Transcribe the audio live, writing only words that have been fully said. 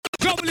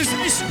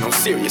Globalization on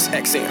Sirius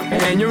XM.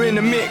 And you're in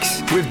the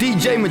mix with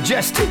DJ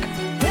Majestic.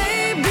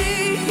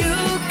 Baby, you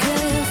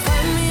can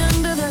find me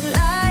under the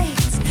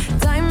lights,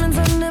 diamonds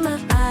under my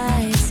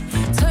eyes.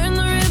 Turn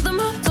the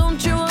rhythm up,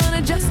 don't you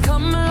wanna just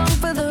come along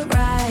for the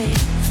ride?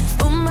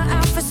 Oh, my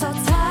outfit's so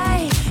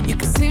tight, you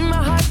can see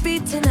my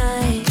heartbeat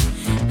tonight.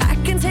 I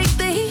can take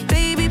the heat,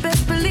 baby,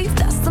 best believe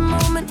that's the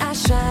moment I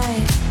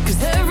shine.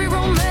 Cause every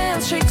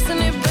romance shakes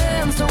and it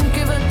bends, don't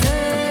give a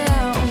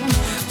damn.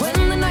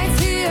 When the night's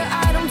here,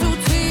 I don't do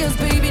tears,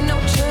 baby, no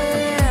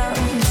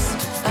chance.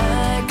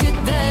 I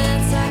could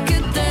dance, I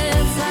could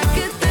dance, I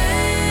could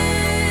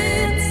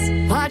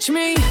dance. Watch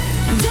me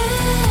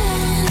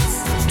dance,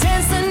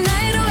 dance the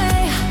night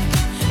away.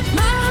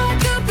 My heart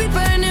could be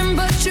burning,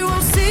 but you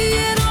won't see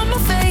it on my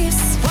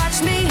face.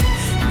 Watch me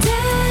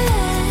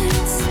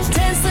dance,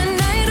 dance the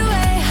night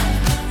away.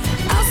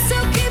 I'll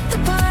still keep the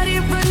party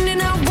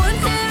running, I won't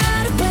get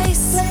out of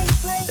place.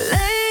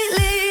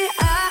 Lately,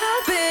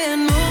 I've been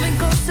moving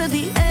close to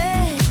the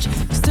edge,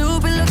 still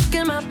be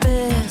looking my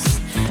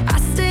best. I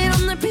stay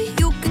on the beat,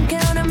 you can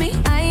count on me,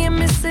 I ain't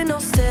missing no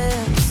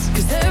steps.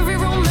 Cause every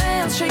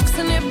romance shakes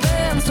and it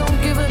bends,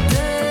 don't give a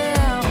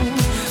damn.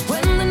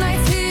 When the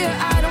night's here,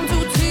 I don't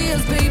do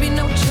tears, baby,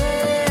 no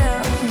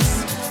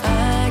chance.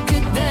 I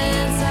could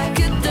dance, I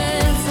could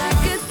dance, I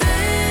could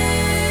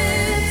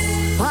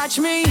dance. Watch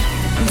me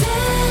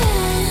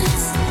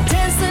dance,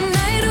 dance the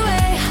night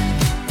away.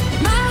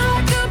 My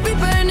heart could be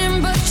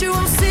burning, but you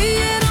won't see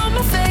it on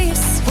my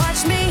face.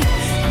 Watch me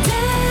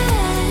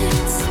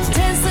dance,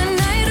 dance the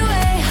night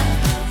away.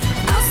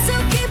 I'll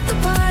still keep the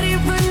party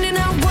running,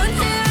 I won't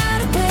get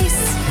out of place.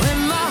 When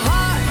my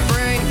heart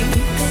breaks,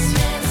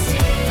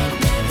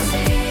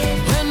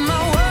 when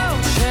my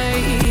world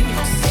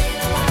shakes,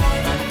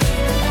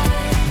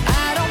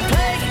 I don't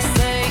play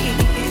safe,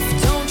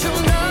 don't you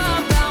know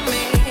about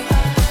me?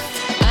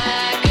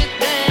 I could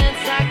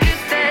dance, I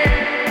could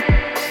dance.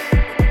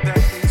 That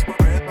means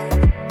forever.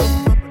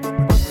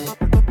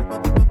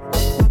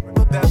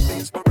 That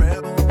means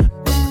forever.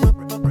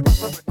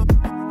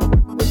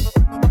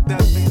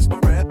 That means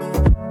forever.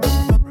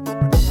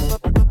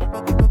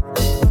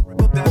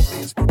 That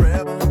means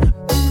forever.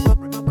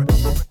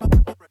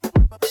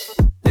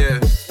 Yeah,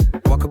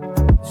 walk up,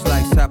 it's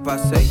like stop, I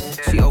say.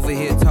 She over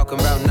here talking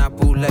about not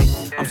boule.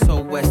 I'm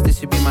so west, this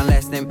should be my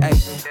last name,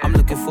 ayy. I'm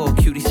looking for a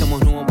cutie,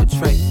 someone who won't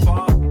betray.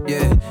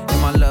 Yeah,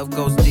 and my love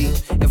goes deep.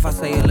 If I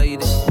say I love you,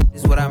 this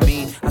is what I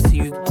mean. I see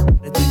you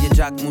through your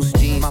jock moose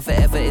jeans. My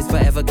forever is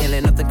forever, can't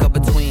let nothing go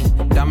between.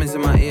 Diamonds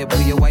in my ear,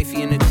 put your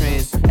wifey in the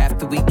trance.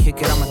 After we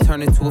kick it, I'ma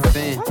turn into a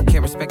fan.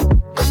 Can't respect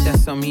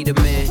that's something he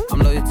demand. I'm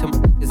loyal to my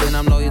niggas and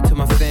I'm loyal to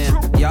my fam.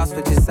 Y'all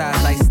switching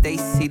sides like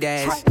Stacey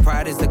Dash.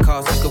 Pride is the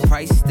cost, you could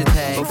price the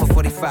tag. But for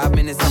 45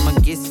 minutes, I'ma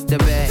get the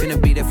bag. Finna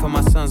be there for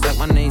my sons like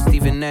my name's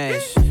Stephen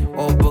Nash.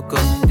 Or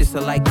Booker, this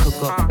a light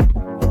cooker.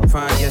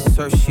 Fine, yes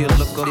sir, she'll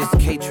look up. This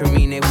catering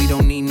mean that we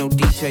don't need no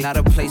DJ. Not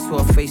a place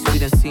for a face we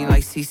done seen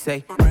like C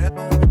say.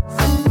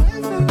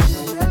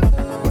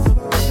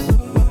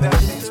 That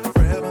means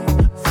forever.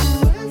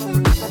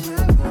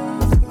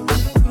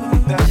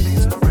 That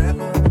means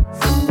forever.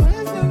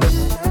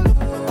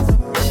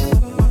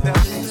 That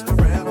means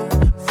forever.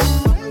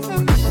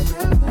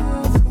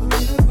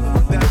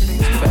 That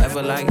means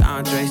Forever like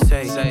Andre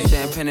say.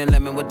 Champagne and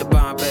lemon with the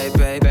Bombay,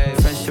 baby.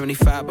 French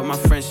 75, but my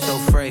French so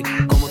free.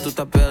 Como tu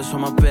tapel, show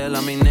my bill,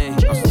 I mean name.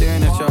 I'm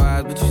staring at your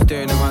eyes, but you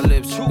staring at my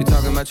lips. We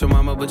talking about your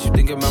mama, but you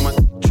thinking about my.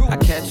 I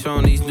catch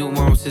on these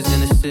nuances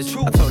and assists.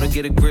 I told her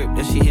get a grip,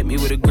 then she hit me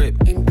with a grip.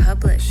 In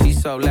public.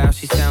 She's so loud,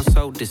 she sounds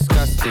so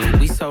disgusting.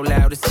 We so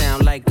loud, it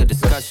sound like a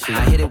discussion.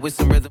 I hit it with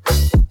some rhythm,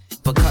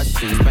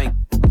 percussion. Spank,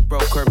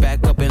 broke her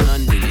back up in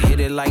London. Hit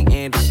it like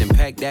Anderson,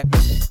 pack that,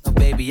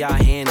 baby,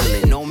 I handle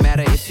it. No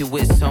matter if you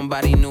with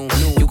somebody new,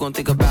 you gon'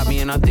 think about me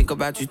and I think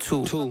about you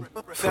too.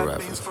 Forever. That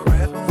means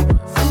forever.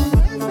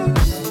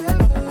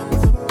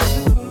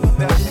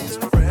 That means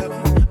forever.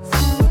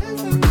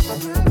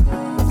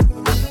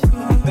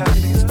 That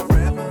means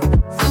forever.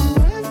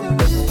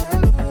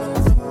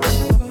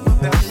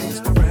 That means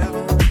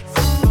forever.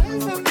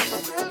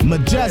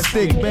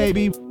 Majestic,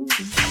 baby.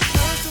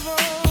 First of all,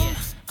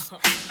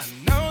 I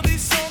know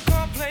these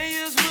so-called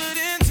players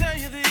wouldn't tell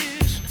you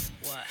this.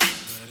 But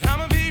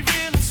I'ma be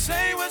real and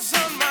say what's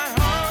on my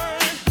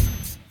heart.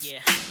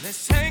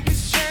 Let's take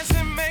this chance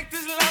and make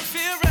this love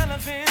feel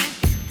relevant.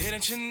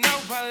 Didn't you know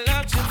I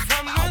loved you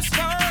from the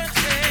start?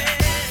 Yeah.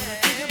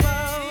 Think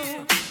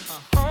about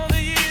all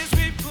the years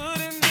we put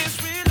in this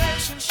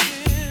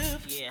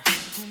relationship.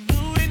 Who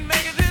knew we'd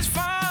make it this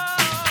far?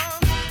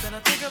 Then I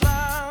think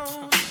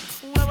about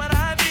where would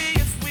I be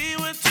if we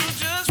were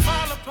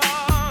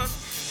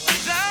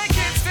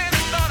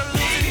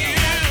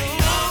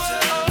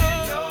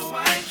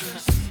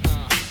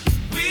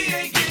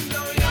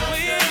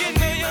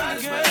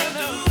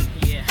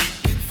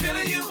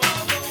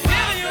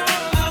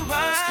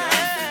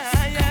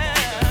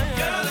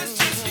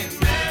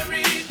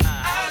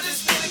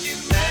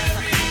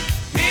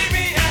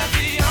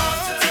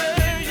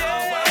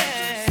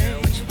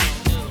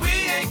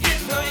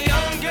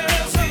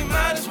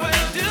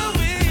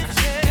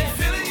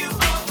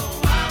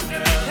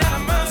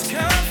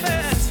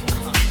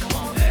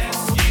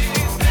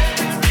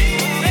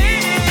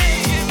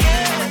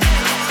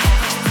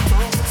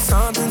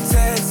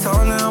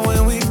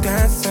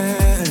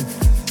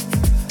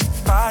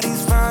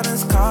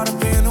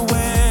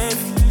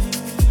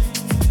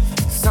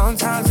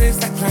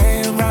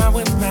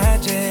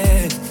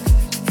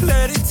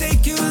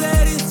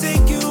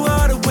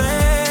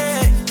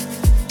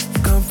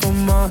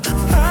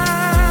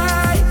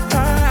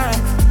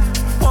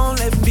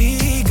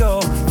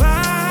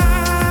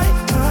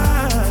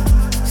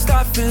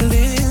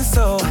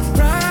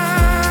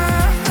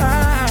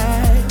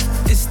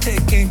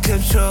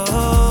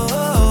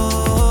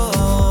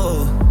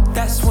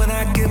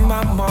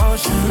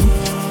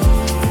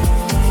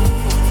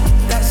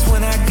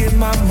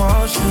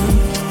motion.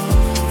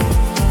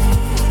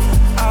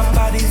 Our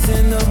bodies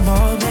in the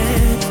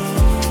moment.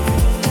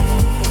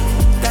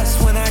 That's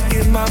when I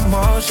get my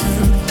motion.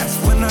 That's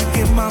when I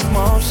get my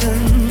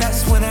motion.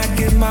 That's when I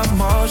get my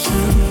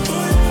motion.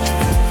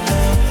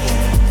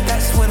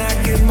 That's when I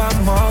get my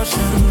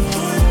motion.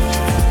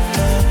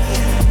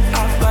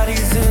 Our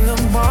bodies in the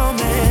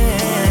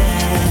moment.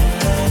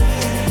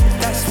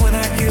 That's when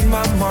I get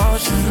my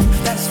motion.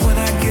 That's when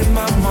I get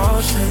my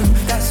motion.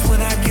 That's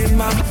when I get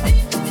my.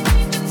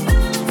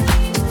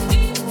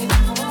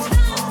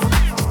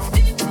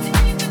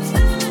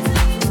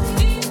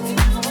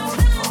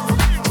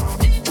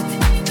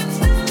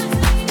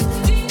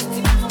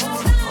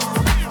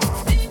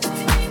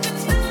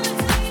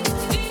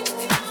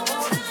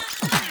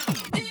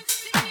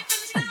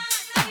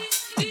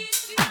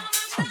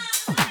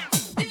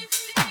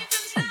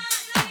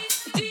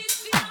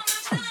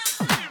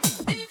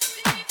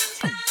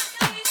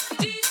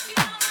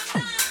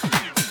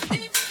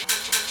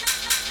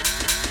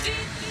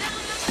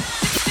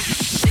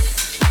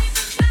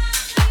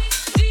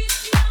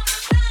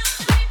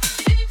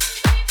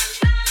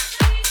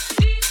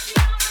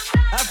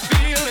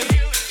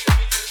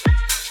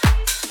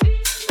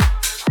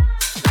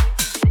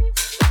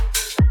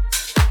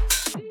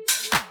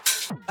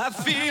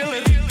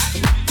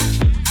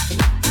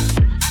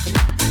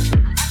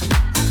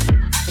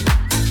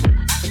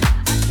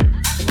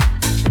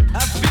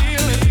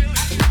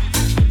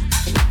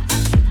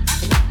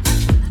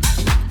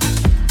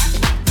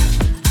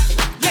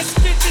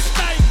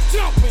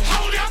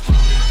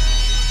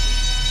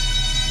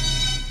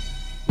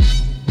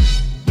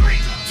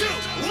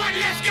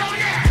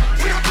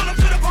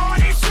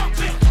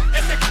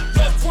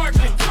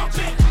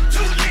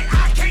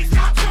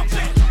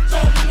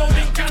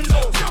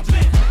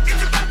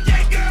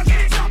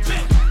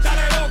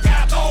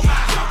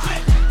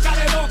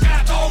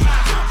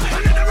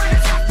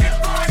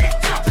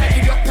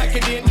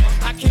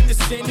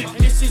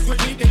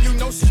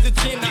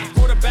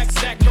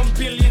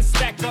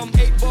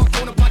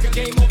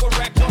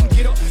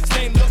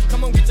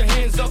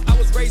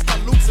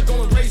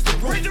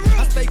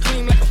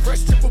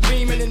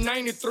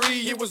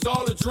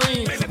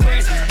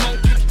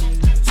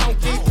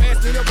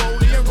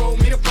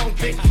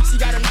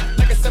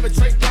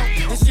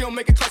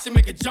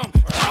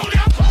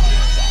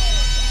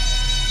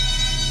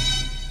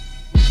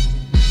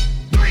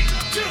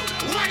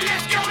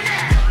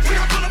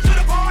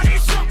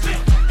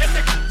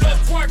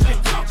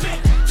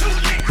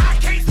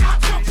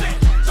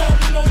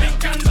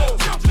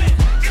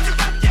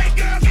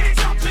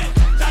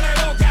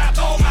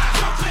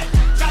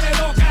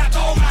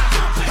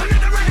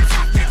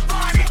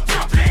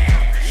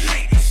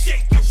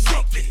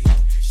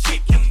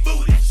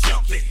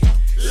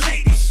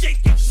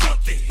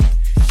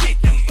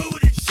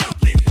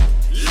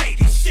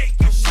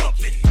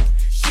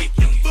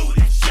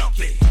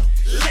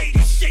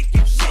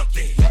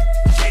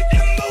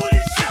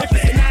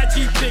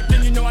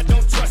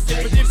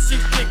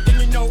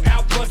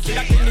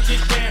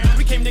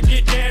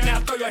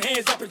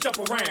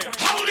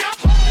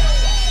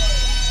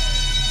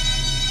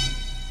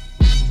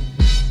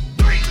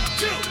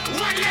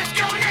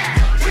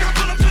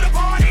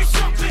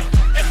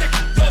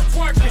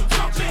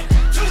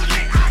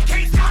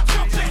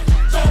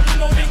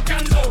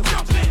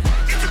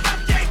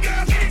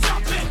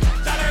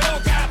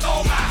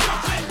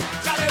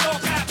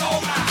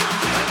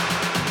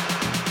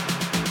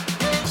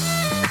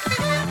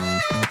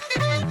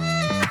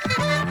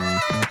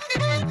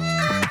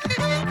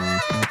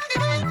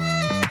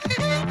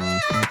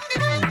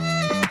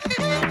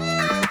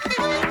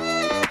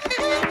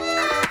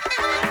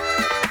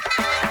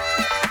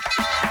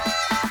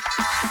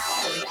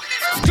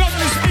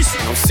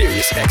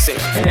 Sirius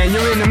XM. And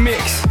you're in the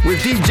mix with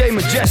DJ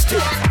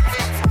Majestic.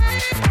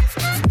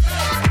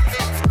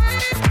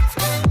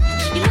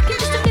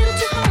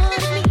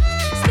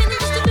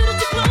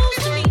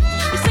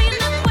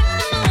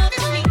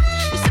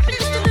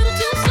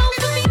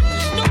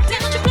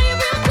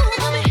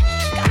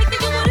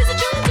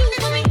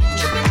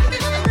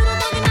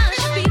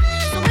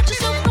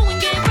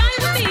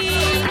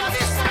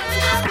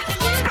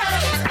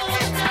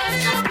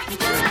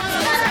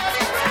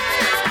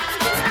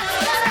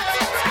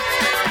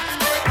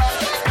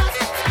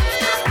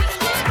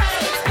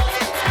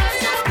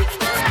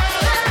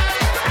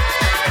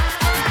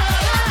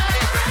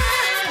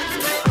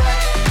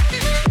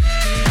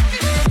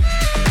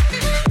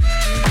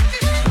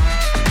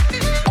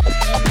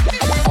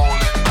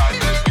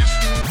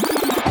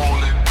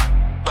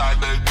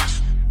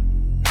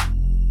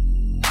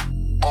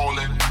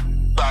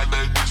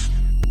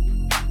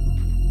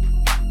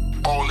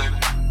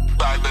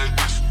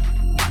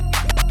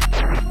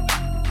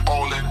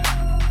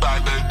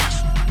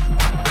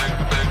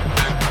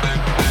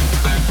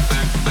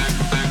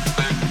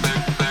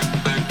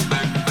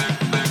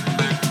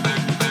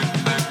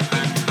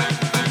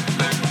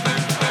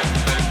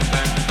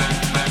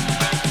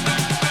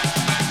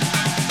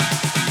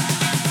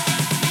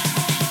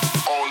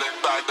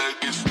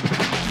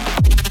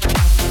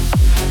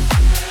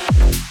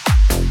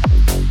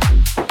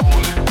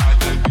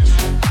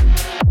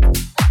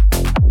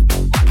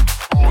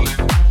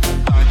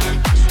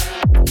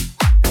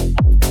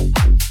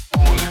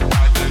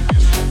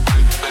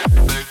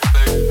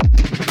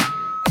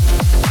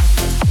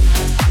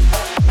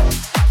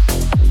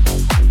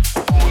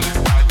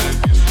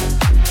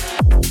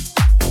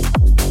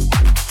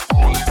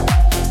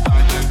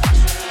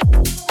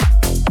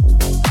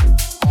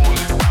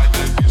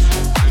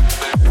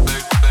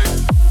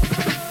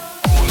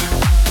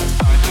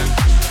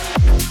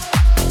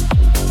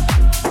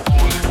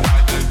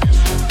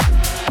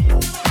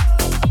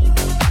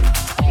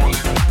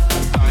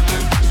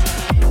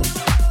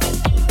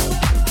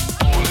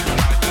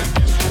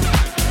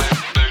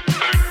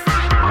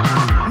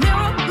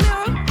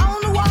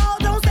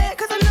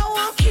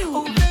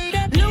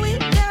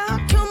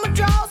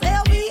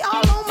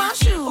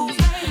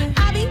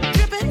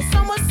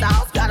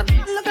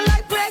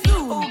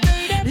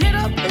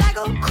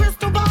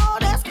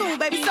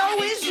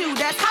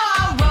 That's how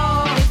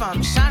I roll. If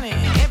I'm shining,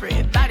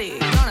 everybody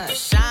gonna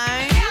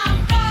shine.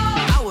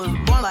 I was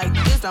born like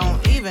this,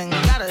 don't even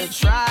gotta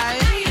try.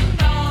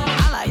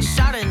 I like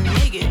shot a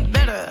nigga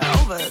better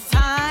over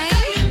time.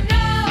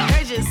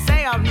 They just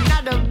say I'm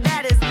not the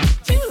baddest,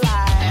 but you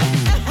lie.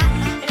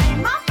 It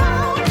ain't my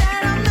fault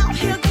that I'm out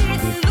here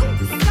getting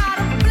loose.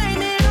 Gotta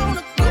blame it on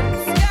the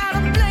goose.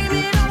 Gotta blame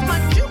it on my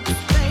juice,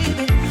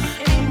 baby.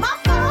 It ain't my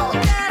fault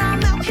that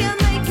I'm out here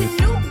making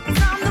news.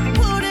 I'm the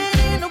put it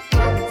in the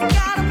proof.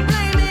 Gotta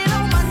blame it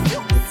on my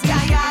juice.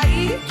 Yeah, yeah,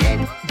 get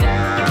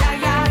down. Yeah,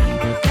 yeah,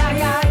 yeah,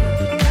 yeah.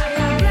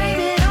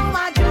 Blame it on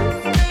my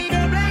juice, baby.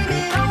 Blame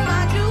it on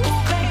my juice,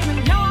 baby.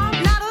 No, I'm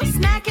not a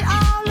snack at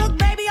all. Look,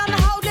 baby, I'm the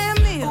whole damn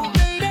meal.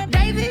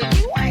 David,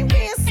 you ain't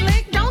being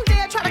slick. Don't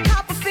dare try to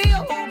cop a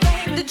feel.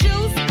 The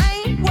juice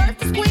ain't worth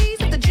the squeeze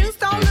if the juice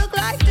don't look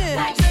like this.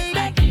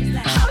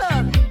 Hold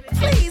up,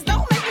 please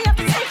don't make me have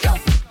to take your.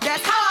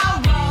 That's how I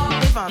roll.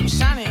 If I'm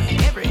shining,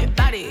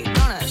 everybody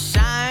gonna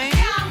shine.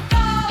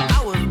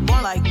 I was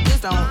born like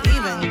this, don't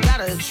even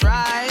gotta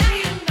try.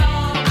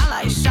 I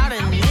like shot a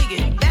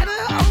nigga better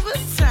over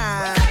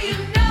time.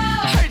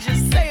 Heard you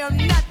say I'm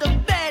not the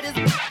baddest,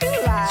 but you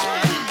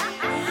lie.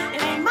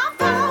 It ain't my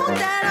fault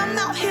that I'm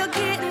out here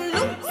getting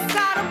loose.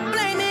 Gotta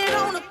blame it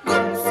on the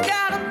goose.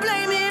 Gotta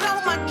blame it on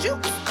my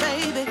juice,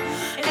 baby.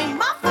 It ain't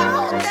my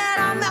fault that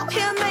I'm out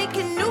here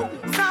making news.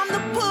 I'm the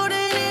put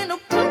it in the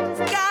proof.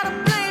 Gotta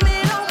blame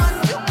it on my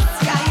juice.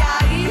 Yeah,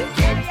 yeah,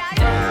 get down.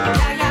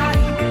 Yeah, yeah,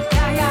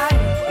 yeah,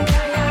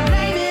 yeah.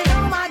 Blame it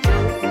on my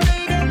juice,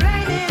 baby.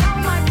 Blame it on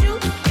my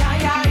juice.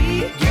 Yeah, yeah,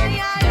 get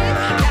yeah,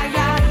 yeah,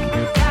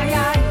 yeah,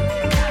 yeah.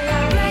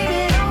 Blame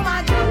it on my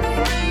juice,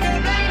 baby.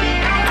 Blame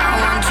it on my I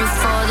want you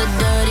for the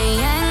dirty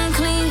and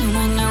clean.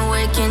 When you're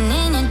waking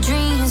in your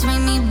dreams,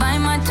 make me bite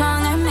my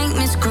tongue and make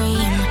me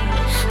scream.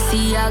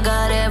 See, I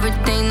got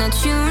everything that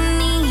you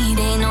need.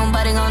 Ain't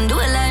nobody gonna do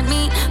it like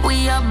me.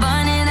 We are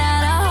burning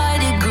at a high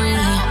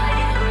degree.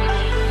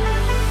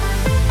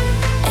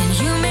 And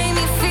you make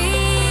me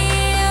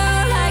feel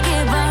like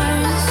it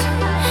burns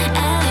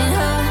and it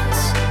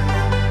hurts.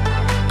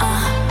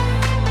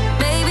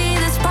 Baby,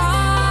 this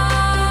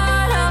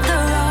part of the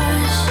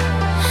rush.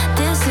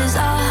 This is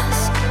us.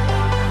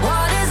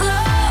 What is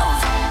love?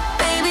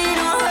 Baby,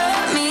 don't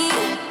hurt me.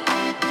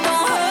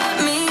 Don't hurt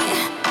me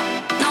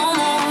no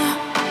more.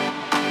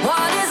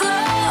 What is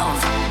love?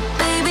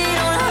 Baby,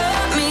 don't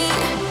hurt me.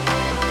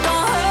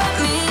 Don't hurt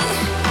me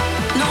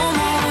no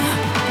more.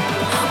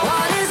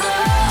 What is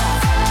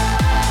love?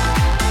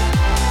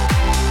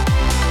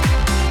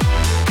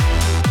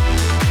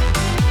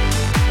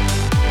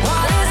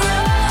 What is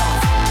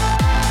love?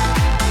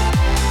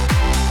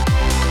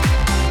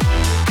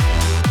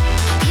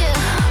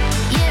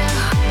 Yeah.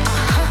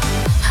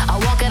 I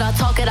walk it, I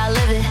talk it, I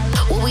live it.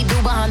 What we do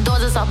behind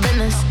doors is our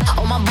business.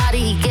 On my body,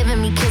 he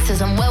giving me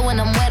kisses. I'm wet when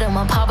I'm wet,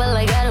 I'm pop it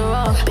like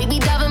Adderall. Baby,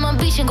 dive in my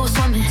beach and go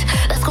swimming.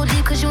 Let's go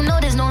deep, cause you know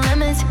there's no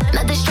limits.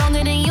 Nothing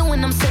stronger than you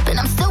when I'm sipping.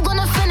 I'm still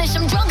gonna finish,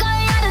 I'm drunk,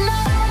 I ain't had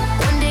enough.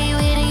 One day you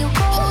hit and you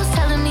go,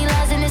 telling me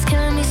lies and it's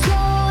killing me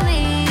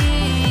slowly.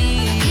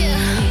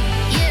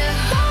 Yeah.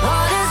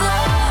 What is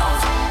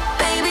love?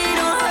 Baby,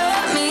 don't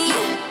hurt me.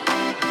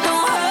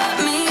 Don't hurt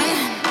me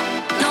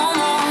no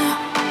more.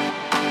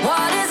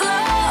 What is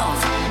love?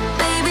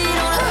 Baby,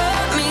 don't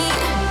hurt me.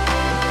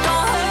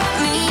 Don't hurt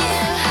me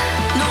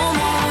no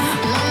more.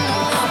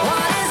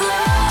 What is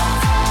love?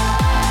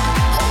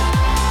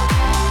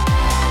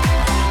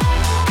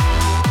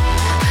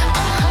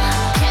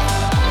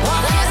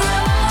 What is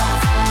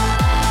love?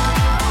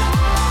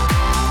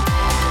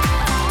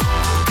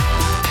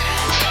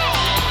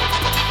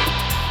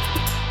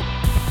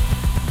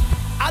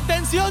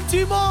 Atención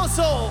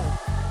chimoso,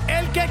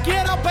 el que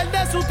quiera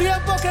perder su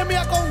tiempo que me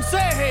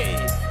aconseje.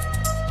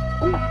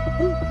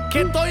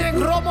 Que estoy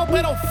en romo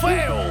pero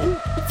feo,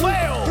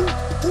 feo.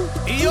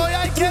 Y hoy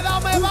hay que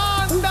darme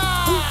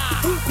banda.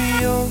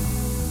 Y yo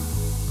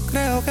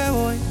creo que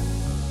voy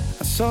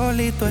a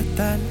solito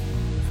estar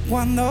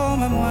cuando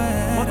me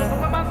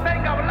muera.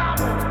 Mantenga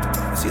hablando.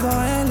 He sido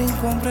el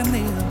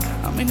incomprendido,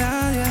 a mí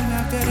nadie me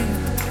ha querido,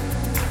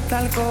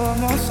 tal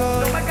como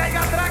soy. No me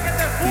caiga atrás que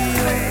te Y yo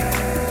funde.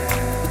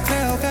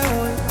 creo que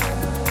voy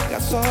a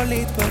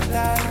solito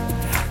estar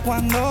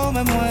cuando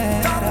me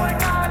muera.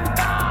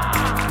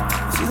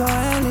 He sido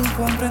el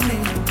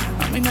incomprendido,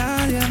 a mí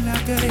nadie me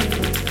ha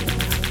querido,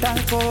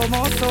 tal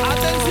como soy.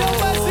 Atención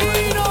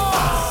vecino.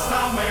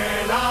 Pásame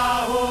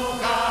la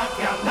boca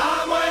que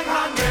andamos en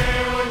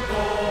jangueo, en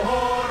cojo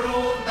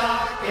ruta,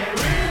 que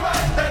viva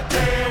el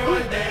teteo,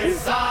 el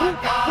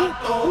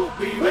desacato,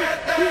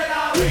 vívete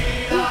la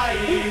vida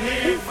y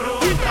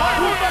disfruta.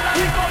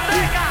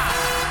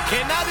 Que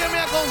nadie me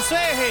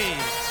aconseje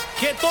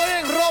que estoy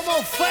en romo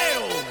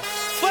feo,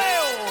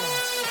 feo,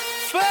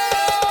 feo.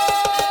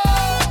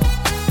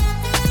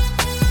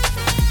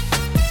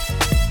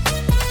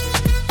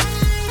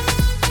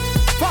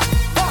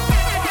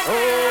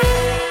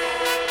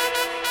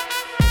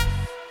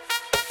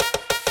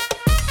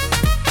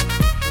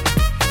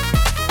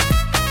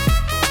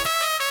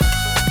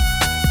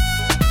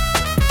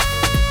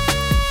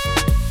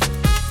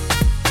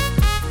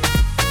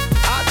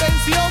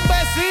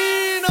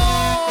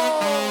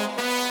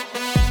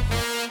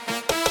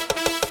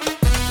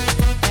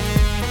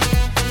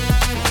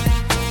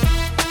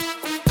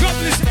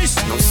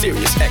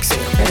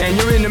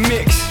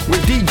 mix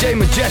with DJ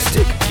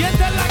Majestic. ¿Quién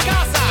está en la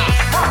casa?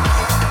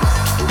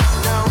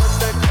 Now what's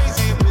that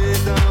crazy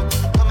rhythm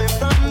coming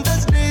from the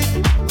street?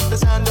 The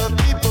sound of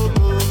people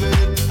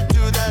moving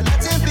to that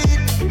Latin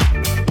beat.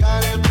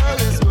 Carnival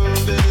is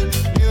moving,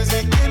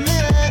 music in the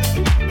air.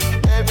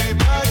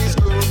 Everybody's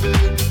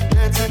grooving,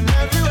 dancing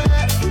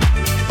everywhere.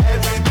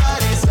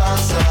 Everybody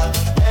salsa,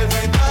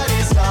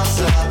 everybody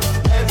salsa,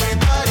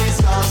 everybody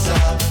salsa,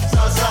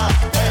 salsa,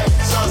 hey,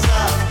 salsa.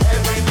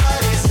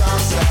 Everybody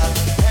salsa,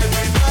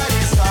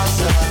 everybody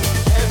salsa,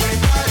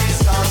 everybody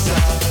salsa,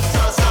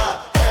 salsa,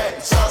 hey,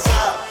 salsa.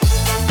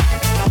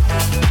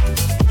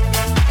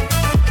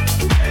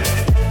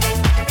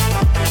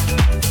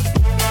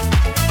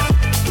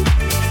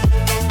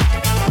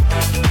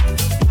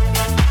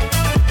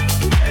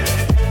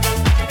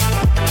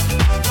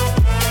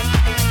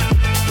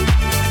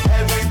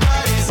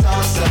 Everybody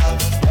salsa,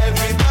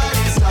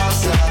 everybody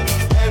salsa,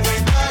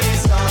 everybody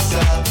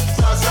salsa,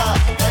 salsa,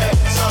 hey,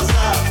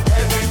 salsa.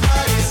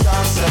 Everybody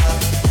salsa,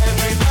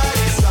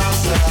 everybody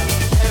salsa,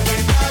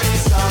 everybody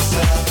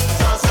salsa,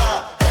 salsa,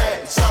 hey,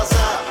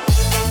 salsa.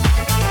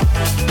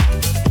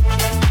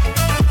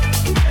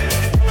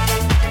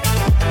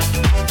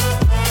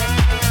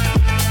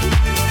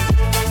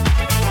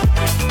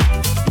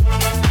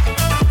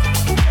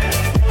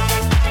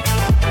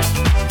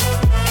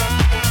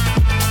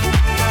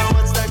 Now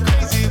what's that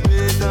crazy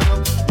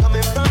rhythm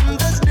coming from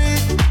the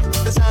street?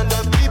 The sound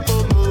of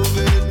people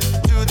moving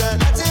to that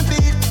Latin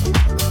beat.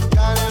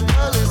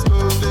 Carnival is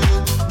moving,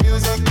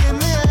 music in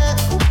the air.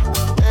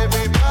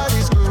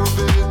 Everybody's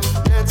grooving,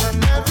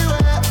 dancing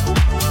everywhere.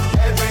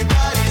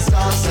 Everybody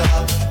salsa,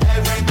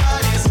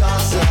 everybody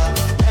salsa,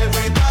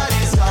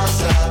 everybody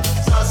salsa,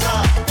 salsa,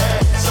 hey,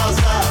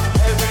 salsa.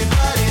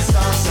 Everybody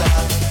salsa,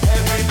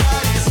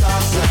 everybody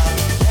salsa,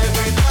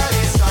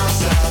 everybody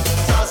salsa,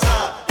 salsa,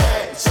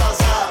 hey,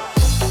 salsa.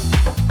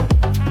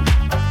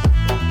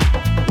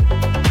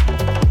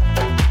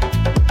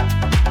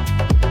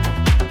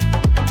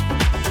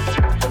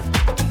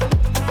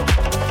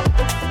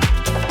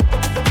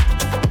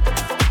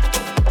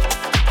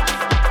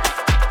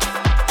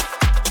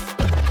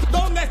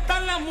 ¿Dónde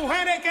están las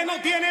mujeres que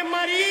no tienen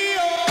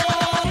marido?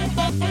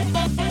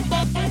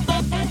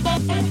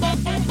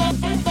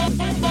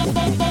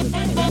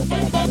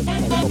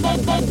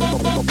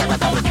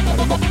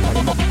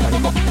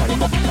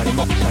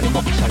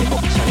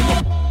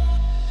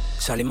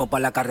 Salimos por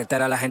la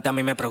carretera, la gente a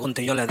mí me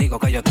pregunta y yo le digo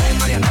que yo estoy en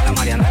Marianela,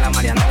 Marianela,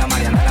 Marianela,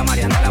 Marianela,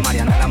 Marianela,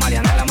 Marianela,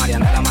 Marianela,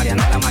 Marianela,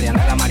 Marianela,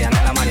 Marianela,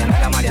 Marianela,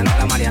 Marianela,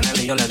 Marianela,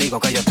 Marianela, y yo le digo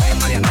que yo estoy en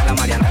Marianela,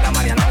 Marianela,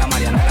 Marianela,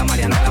 Marianela,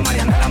 Marianela,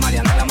 Marianela,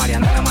 Marianela, Marianela,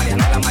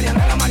 Marianela,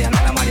 Marianela,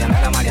 Marianela,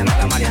 Marianela,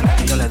 Marianela,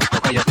 Marianela, y yo le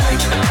digo que yo estoy.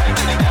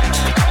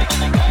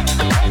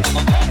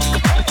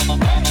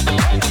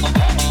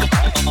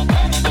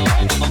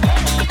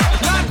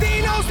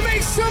 Latinos,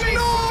 make some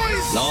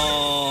noise.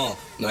 No,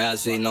 no es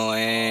así, no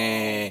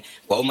es.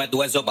 Ponme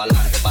tu eso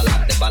pa'lante,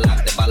 pa'lante,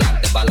 pa'lante,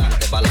 pa'lante,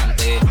 pa'lante,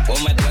 pa'lante.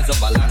 Ponme tu eso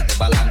pa'lante,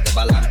 pa'lante,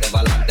 pa'lante,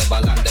 pa'lante,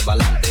 pa'lante,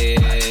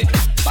 pa'lante.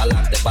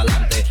 Pa'lante,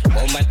 pa'lante.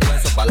 Ponme tu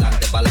eso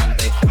pa'lante,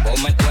 pa'lante.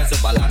 Ponme tu eso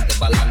pa'lante,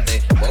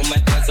 pa'lante. Ponme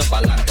tu eso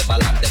pa'lante,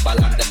 pa'lante,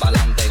 pa'lante,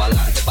 pa'lante,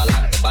 pa'lante,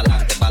 pa'lante,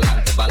 pa'lante,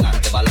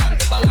 pa'lante, pa'lante,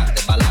 pa'lante, pa'lante,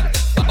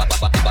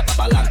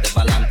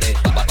 pa'lante.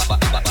 Pa'lante,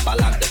 pa'lante,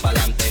 pa'lante,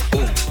 pa'lante.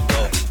 1,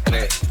 2,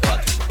 3,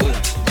 4. 1,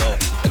 2,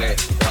 3,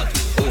 4.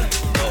 1,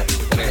 2,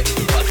 3,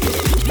 4.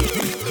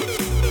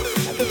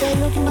 Aquí te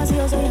digo que un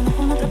vacío se llena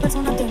con otra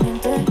persona te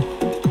miente.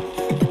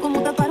 Es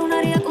como tapar una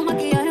herida con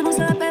maquillaje, no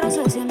se ve pero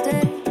se siente.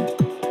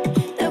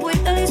 Te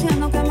fuiste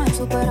diciendo que me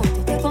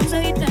superaste, que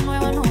conseguiste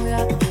nueva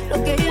novia.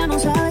 Lo que ella no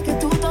sabe es que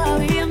tú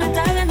todavía me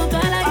estás ganando.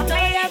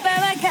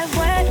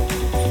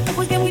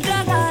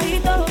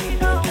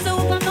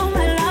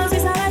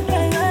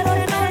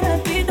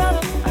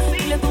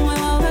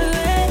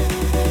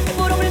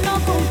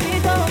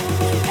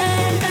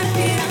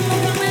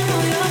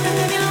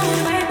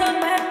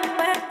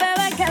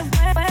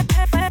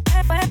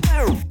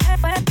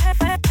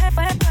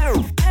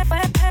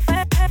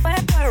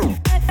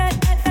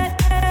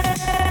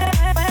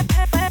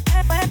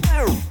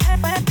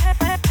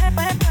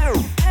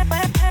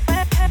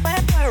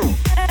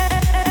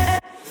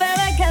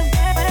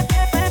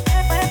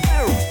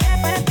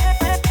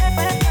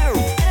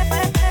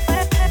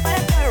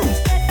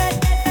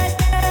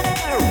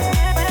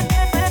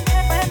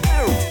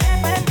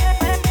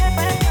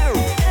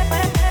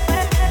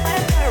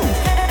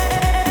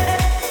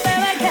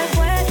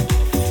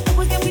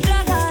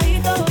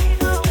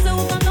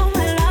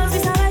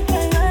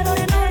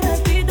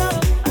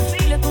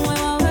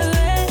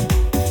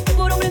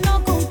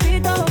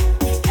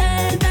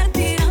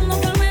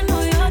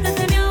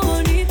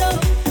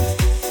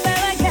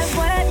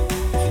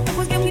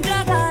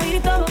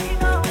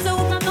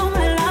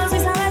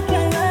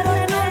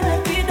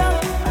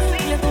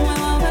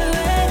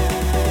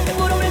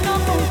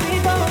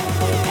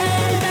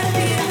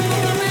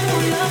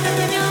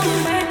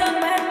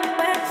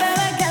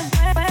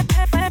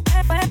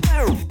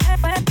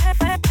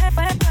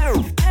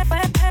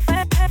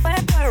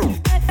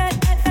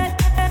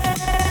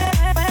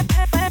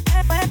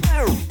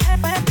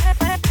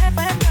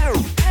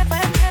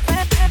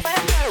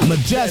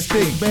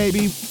 Majestic,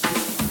 baby.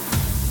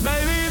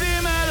 Baby,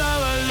 dime la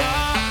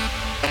verdad.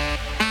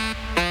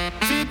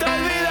 Si te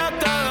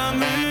olvidaste de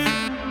mí,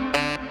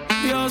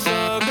 yo sé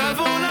que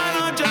fue una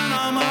noche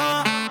nada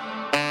más,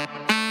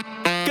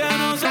 que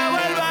no se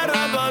vuelve a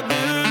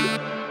repetir.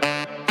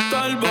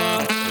 Tal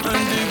vez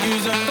en ti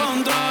quise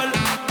encontrar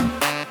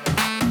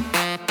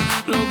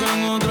lo que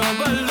en otra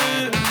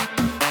perdí.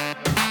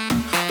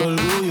 Tu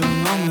orgullo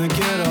no me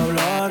quiere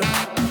hablar,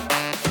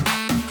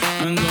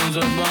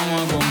 entonces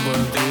vamos a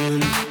compartir.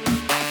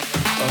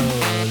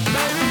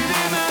 Baby,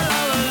 dime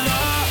la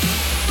verdad.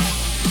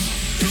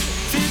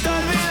 Si te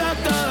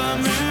olvidaste de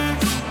mí,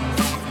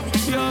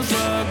 yo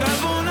sé que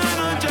fue una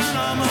noche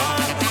nada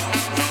más,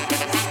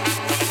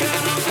 que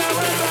no se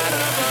vuelve a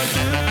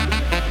repetir.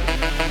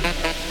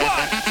 1, 2,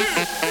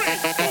 3, oh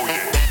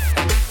yeah.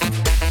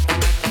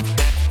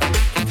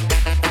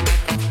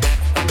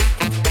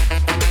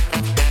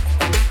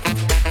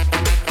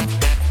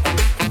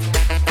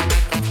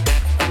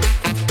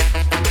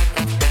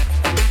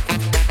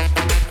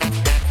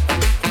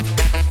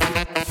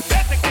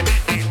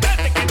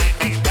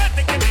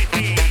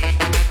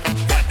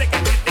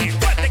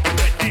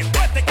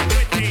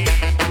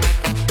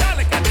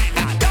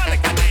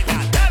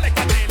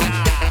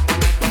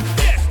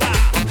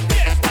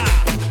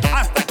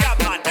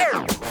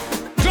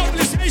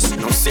 Globalization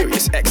on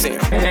Sirius XM.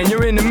 And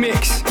you're in the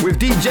mix with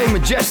DJ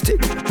Majestic.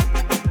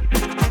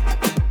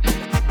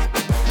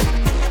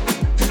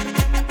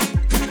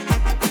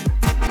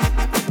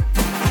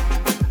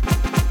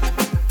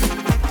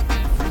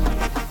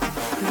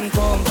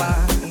 Compa,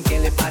 ¿qué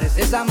le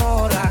parece esa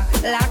morra?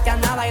 La que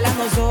anda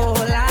bailando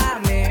sola,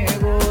 me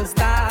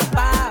gusta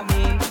pa'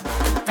 mí.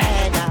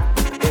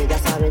 Ella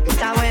sabe que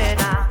está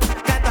buena,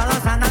 que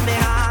todos andan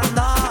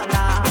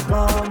dejándola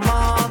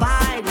como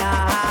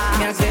baila.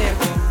 Me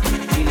acerco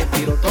y le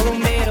tiro todo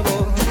un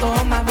verbo,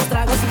 tomando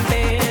tragos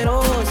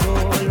enteros,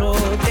 solo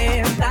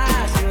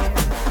tentación.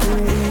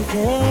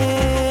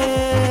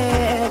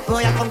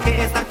 Voy a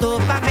conquistar tu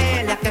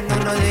familia, que en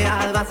unos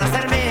días vas a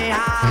ser mía.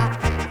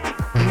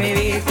 Me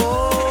dijo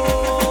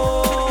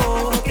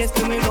que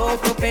estoy muy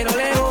loco, pero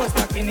le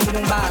gusta que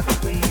ningún vato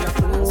me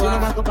actúa. Si no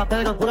más con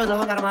papel, los puros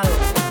los armados.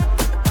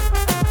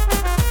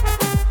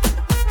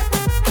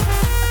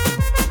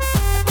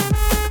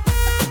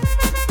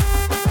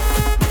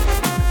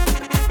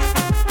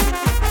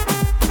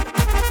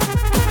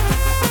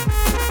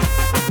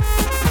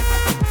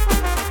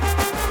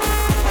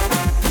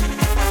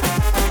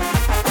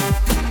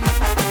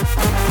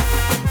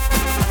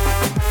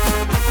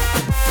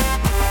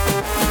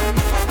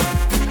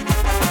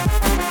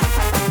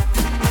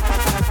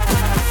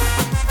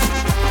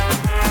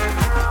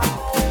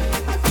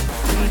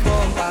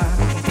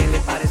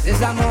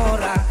 Esa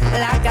morra,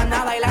 la que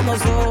anda bailando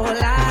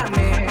sola,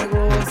 me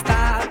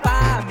gusta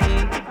pa'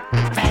 mí.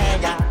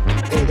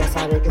 Ella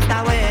sabe que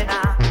está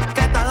buena,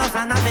 que todos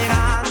andan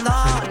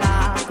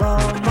pegándola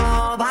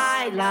como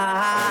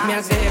baila. Me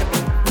acerco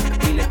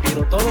y le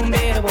tiro todo un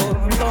verbo,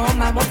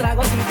 tomamos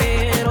tragos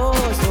enteros,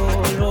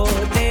 solo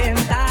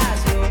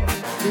tentación.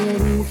 Le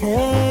dije,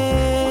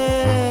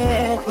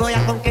 voy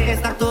a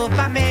conquistar tu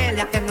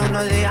familia, que en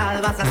unos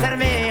días vas a ser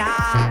mía.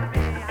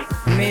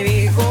 Me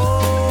dijo,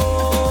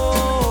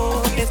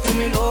 estoy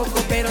muy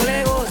loco, pero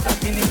le gusta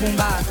que ningún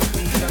vato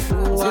me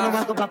actúa. Si no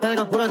más con papel,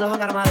 los puros los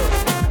armados.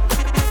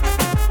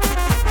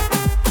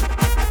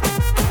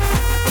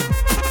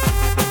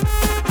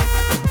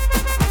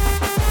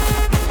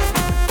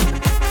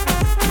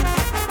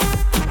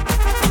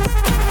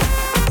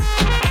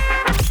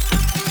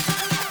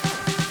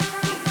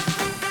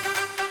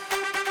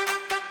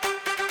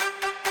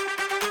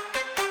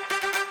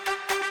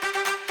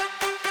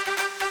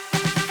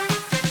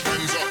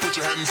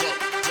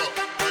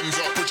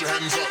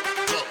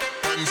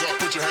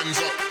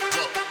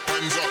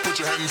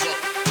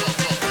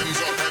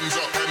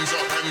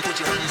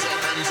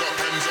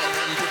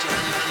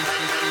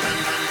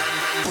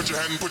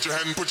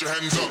 Put your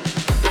hands up.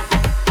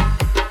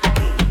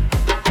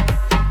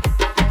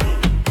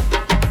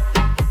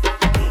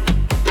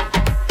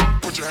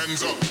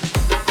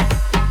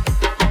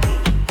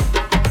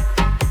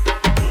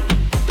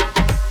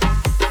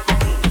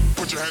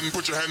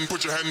 Put your hands up.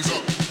 Put your hands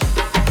up.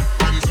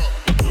 Hands up.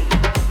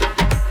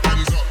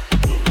 Hands up.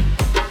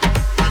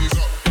 Hands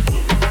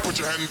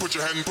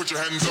up. Put your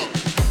hands up.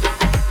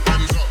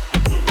 Hands up.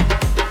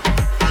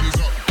 Hands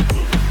up.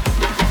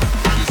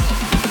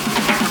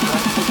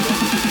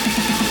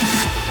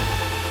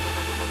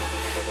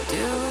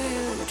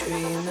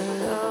 Dream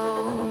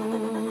alone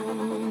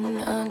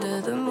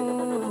under the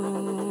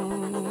moon.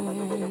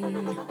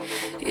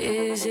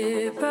 Is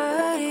it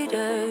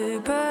brighter,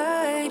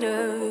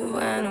 brighter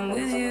when I'm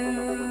with you?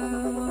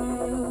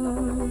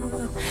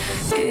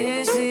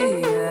 Is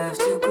the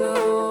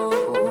afterglow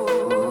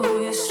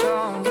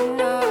strong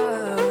enough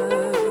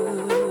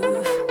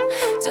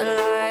to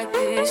light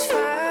this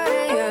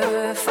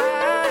fire,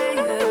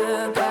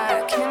 fire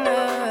back in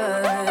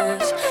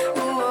us?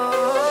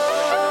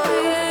 Whoa,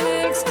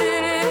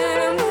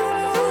 extend.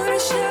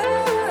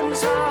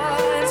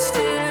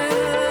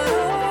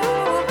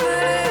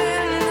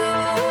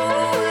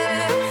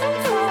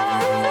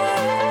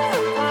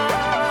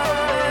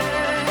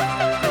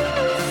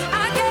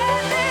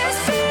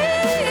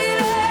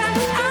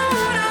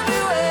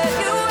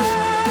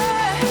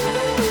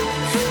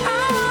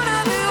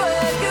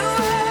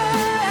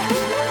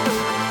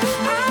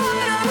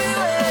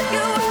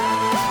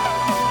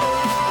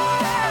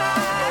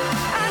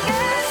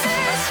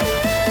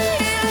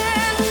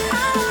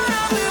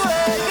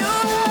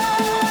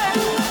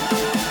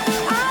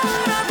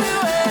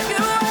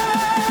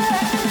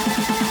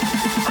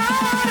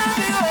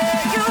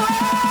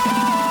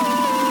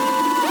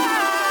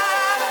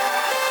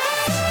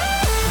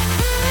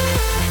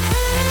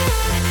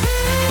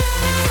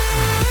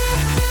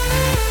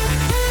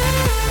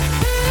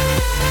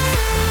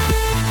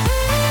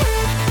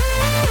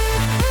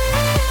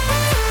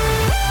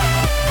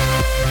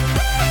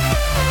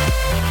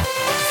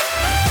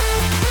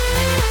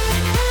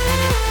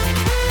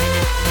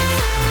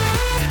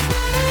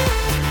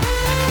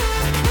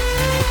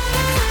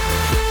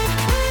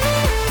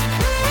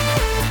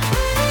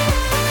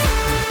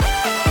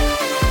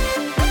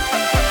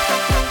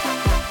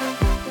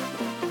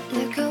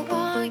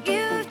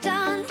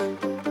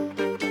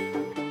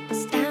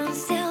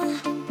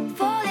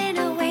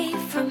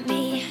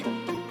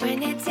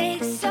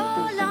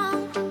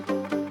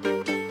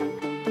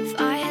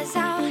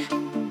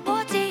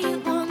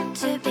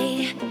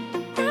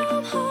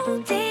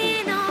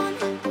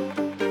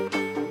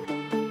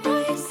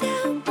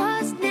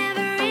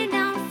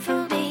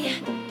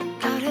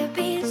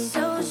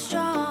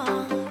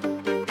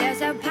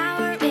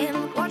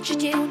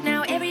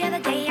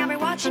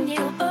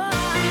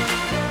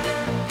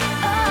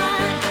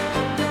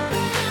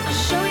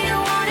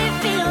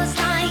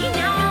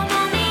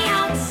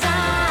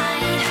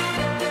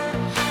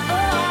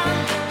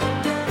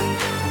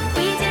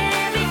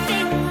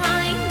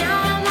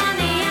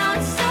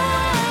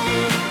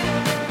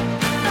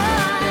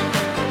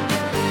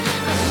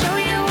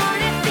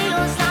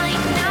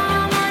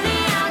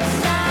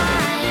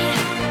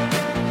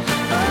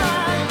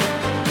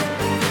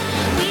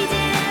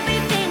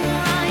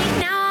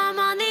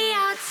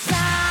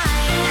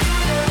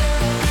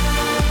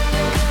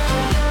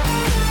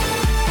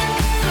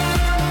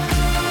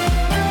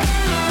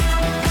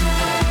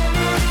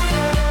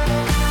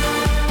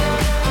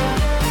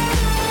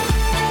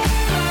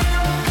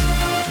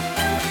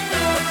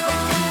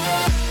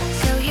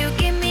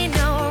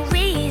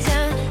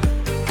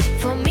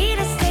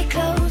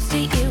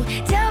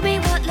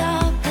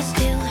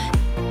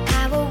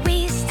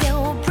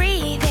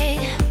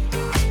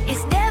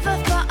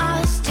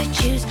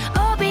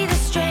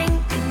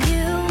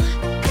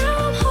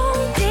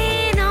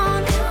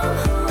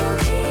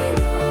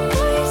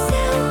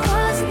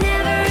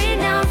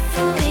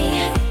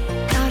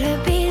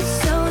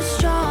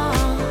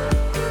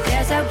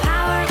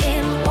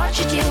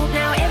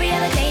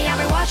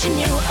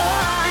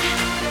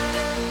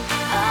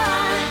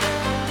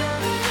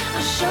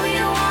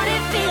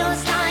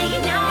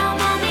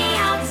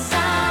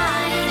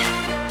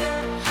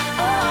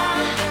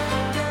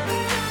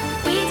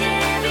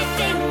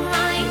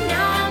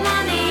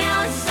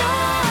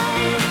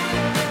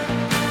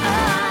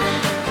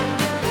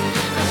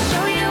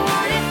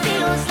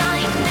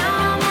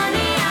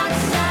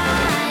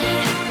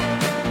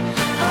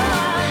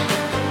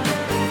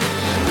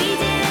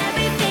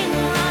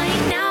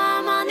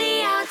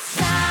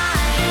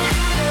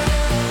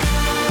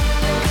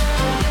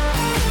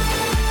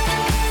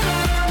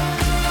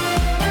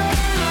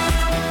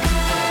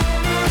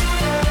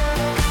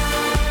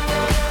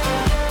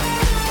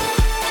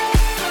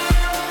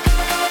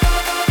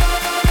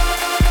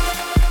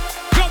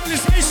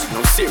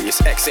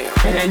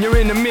 mixing. And you're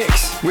in the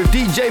mix with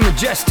DJ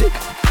Majestic.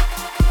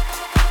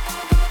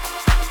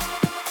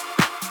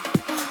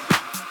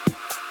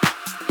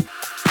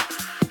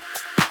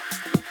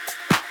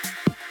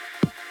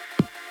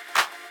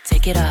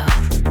 Take it off.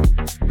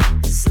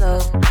 Slow,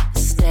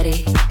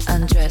 steady,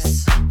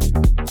 undress.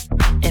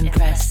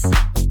 Impress.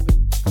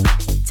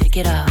 Take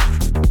it off.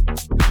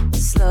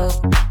 Slow,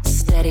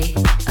 steady,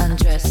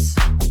 undress.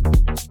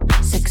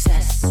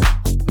 Success.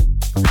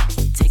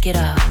 Take it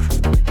off.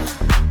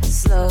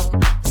 Slow,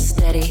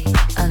 steady,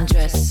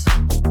 undress.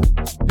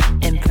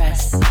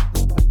 Impress.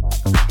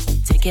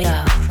 Take it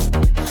off.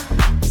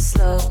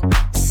 Slow,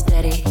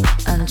 steady,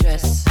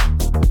 undress.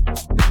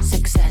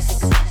 Success.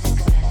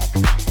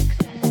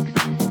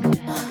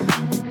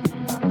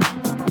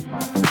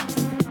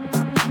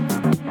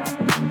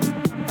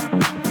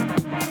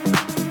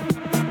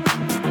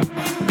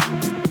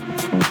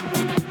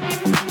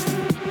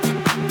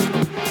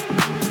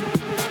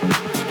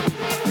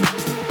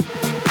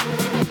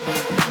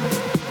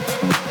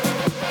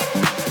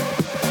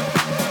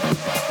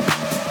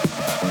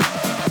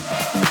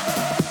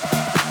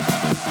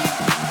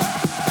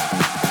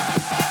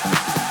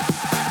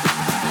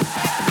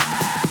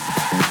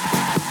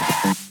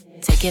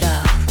 Take it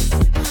off.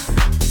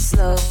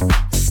 Slow,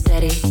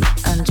 steady,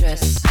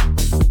 undress.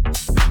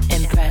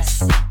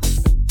 Impress.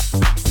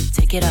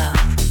 Take it off.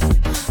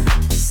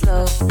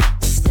 Slow,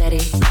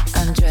 steady,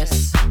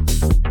 undress.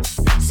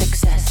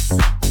 Success.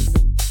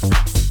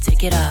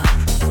 Take it off.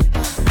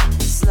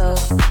 Slow,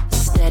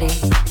 steady,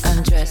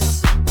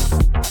 undress.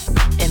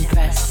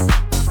 Impress.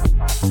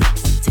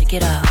 Take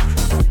it off.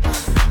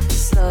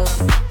 Slow,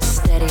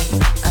 steady,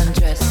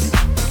 undress.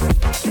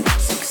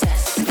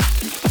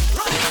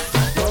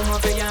 ¿Cómo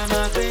te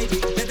llamas,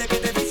 baby? Desde que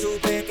te vi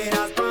supe que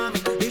eras pa' mí.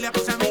 Dile a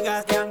tus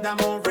amigas que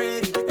andamos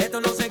ready.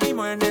 Esto lo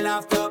seguimos en el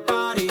after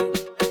party.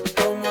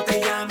 ¿Cómo te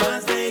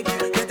llamas, baby?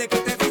 Desde que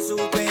te vi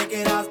supe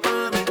que eras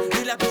pa' mí.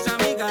 Dile a tus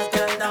amigas que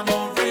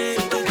andamos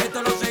ready.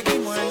 Esto lo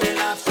seguimos en el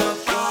after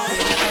party.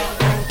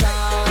 Con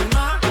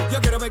calma, yo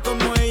quiero ver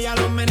cómo ella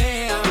lo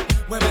menea.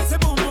 Mueve ese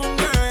boom boom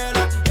girl.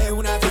 Es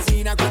una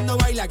asesina cuando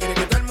baila, quiere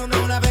que todo el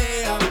mundo la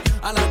vea.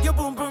 I like your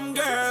boom boom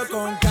girl.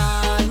 Con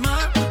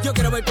calma, yo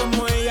quiero ver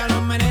cómo ella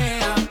lo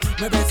menea.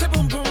 Mueve ese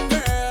boom boom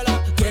girl.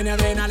 Tiene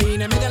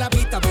adrenalina en medio de la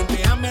pista,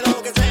 venteame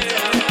lo que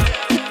sea.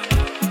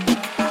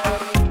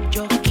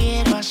 Yo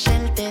quiero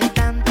hacerte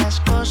tantas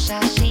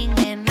cosas sin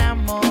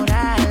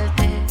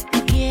enamorarte.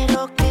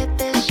 Quiero que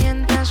te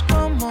sientas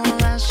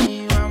cómoda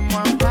si vamos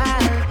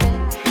aparte.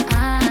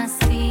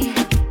 Así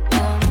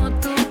como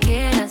tú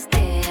quieras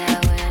te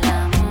hago el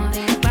amor.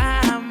 Y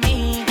para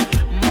mí,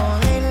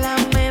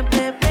 modélame,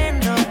 bebé,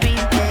 no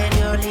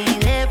interior y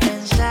de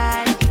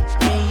pensar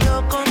que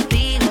yo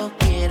contigo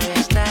quiero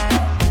estar.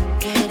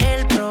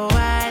 Querer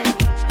probar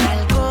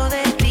algo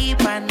de ti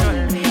para no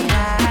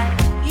olvidar.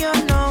 Yo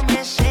no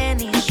me sé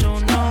ni su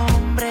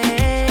nombre,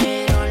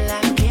 pero la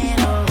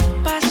quiero.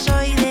 Paso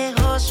y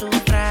dejo su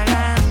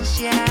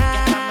fragancia.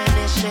 Ya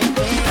me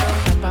desespero.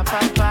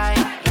 Rapapapay,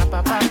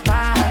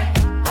 rapapapay.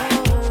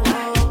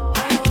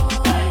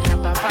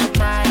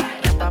 Rapapapay,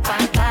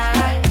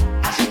 rapapapay.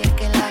 Así es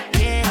que la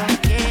quiero,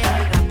 quiero.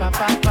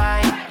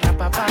 Rapapapay,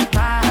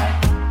 rapapapay.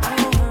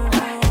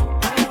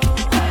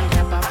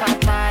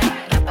 Rapapapay,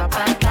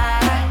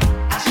 rapapapay.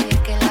 Así es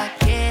que la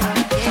quiero,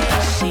 quiero.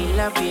 Si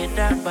la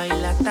viera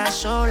baila está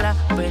sola,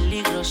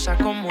 peligrosa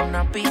como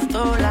una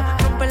pistola.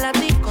 Rompe la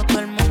disco, todo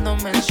el mundo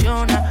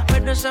menciona,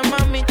 pero esa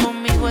mami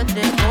conmigo es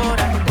de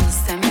hora.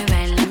 Úsame,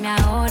 bailame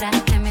ahora,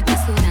 te metes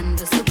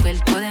sudando, su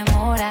cuerpo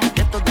demora.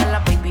 De todas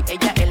las baby,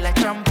 ella es la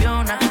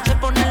campeona. Se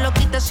pone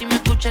loquita si me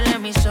escucha en la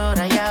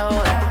emisora. Y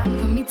ahora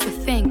For me to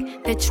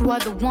think that you are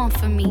the one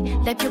for me.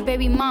 Left your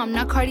baby mom,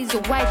 now Cardi's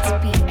your wife to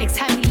be. Ex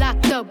had me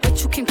locked up,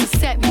 but you came to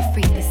set me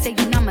free. They say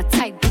you're not my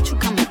type, but you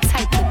got my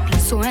type to be.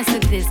 So answer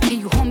this, can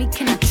you hold me,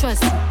 can I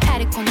trust you?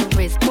 Paddock on the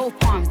wrist, both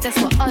arms, that's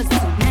what us do.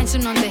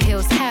 Mansion on the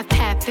hills, half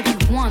if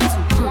you want to.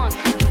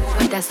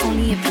 But that's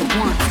only if you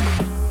want to.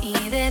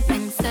 Y de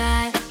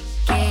pensar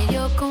que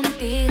yo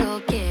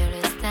contigo quiero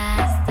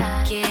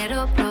estar.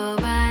 Quiero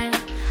probar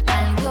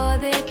algo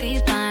de ti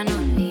para no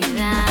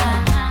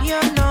olvidar. yo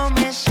no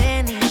me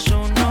sé ni su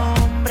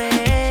nombre,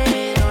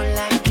 pero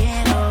la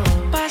quiero.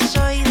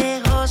 Paso y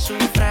dejo su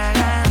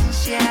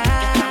fragancia.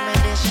 Ya me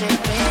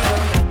desespero.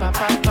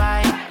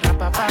 Rapapapay,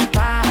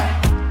 rapapapay.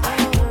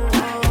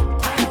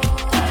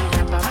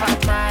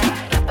 Rapapapay,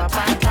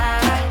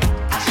 rapapapay.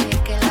 Así es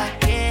que la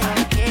quiero,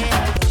 quiero.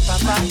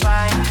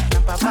 Rapapapay,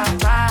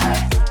 rapapapay.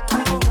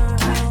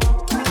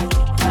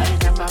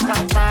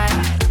 Rapapapay,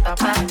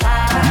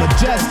 rapapapay.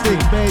 Majestic,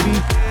 baby.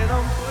 Queda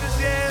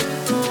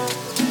 1%.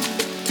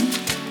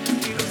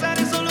 Y lo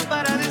usaré solo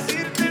para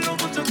decirte lo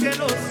mucho que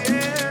lo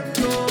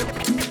siento.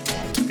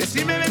 Que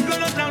si me ven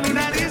con otra en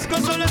una disco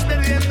solo es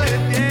perdiendo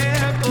el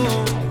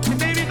tiempo. Y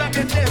baby, pa'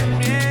 que te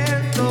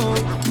miento.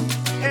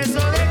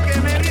 Eso de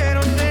que me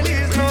vieron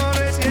feliz no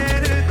es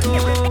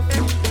cierto.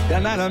 Ya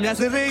nada me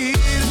hace reír.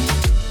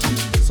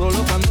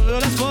 Solo cuando veo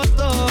las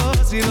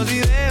fotos y los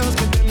videos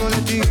que tengo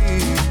de ti.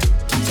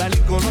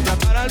 Salir con otra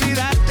para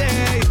olvidarte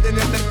y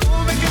tener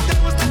perfume que te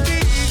gusta a ti.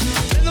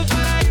 Prendo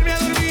para irme a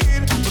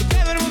dormir,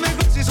 porque duermo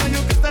mejor si sueño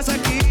que estás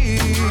aquí.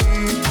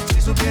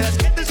 Si supieras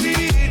que te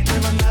escribí, te he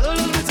mandado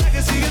los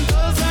mensajes, siguen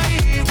todos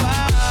ahí.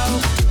 Wow,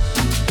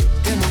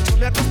 que mucho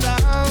me ha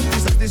costado.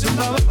 Quizás te hice un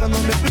favor cuando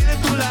me fui de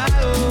tu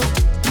lado.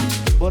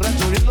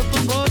 Borracho viendo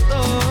tus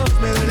fotos,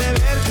 me duele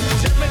ver que tú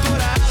seas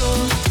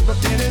mejorado. No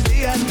tienes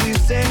días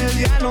grises,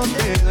 ya no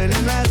te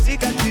duelen las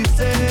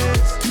cicatrices.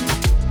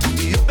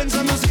 Y yo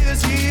pensando si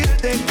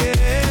decirte que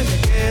me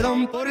queda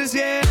un por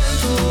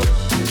ciento.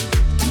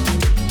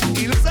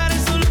 Y lo usaré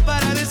solo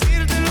para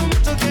decirte lo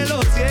mucho que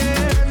lo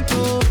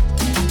siento.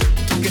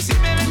 Que si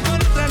me ven con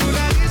otra no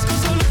la disco,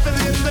 solo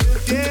perdiendo el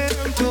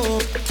tiempo.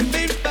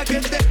 Baby, pa'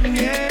 que te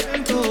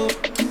miento.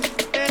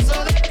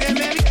 Eso de que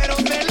me vieron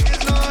feliz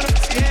no es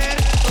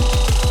cierto.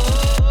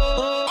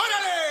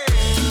 ¡Órale!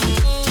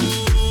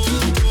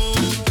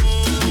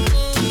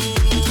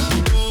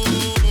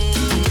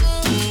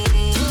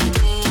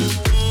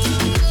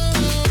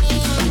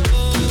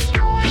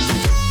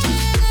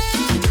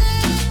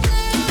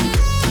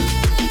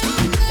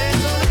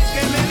 Eso de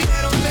que me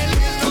vieron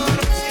feliz no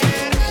es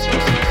cierto.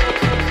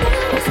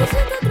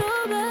 Necesito otro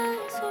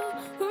beso,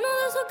 uno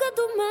de esos que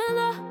tú me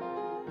das.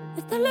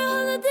 Estar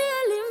lejos de ti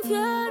el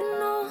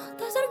infierno,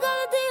 estar cerca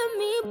de ti es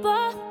mi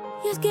paz.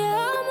 Y es que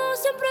amo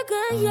siempre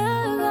que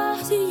llegas.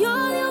 Si yo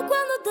odio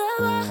cuando te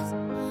vas,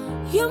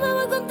 yo me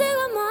voy contigo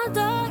a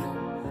matar.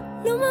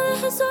 No me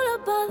dejes sola,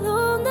 ¿pa'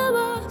 dónde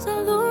vas? ¿A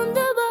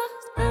dónde vas?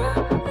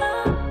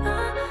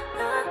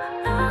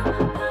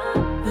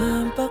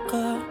 Ven pa'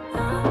 acá. ¿A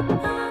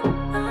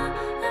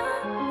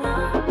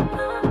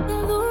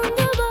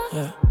dónde vas?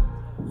 Yeah.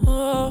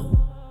 Oh,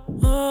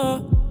 oh,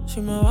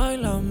 si me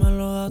bailas me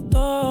lo da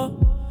todo.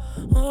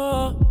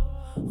 Oh,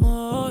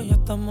 oh, ya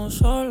estamos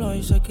solos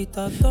y se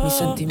quita todo. Mis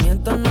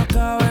sentimientos no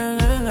caben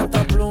en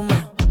esta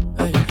pluma.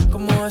 Ey,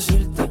 ¿cómo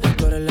decirte?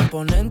 Tú eres el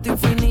exponente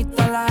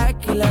infinito, la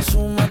X y la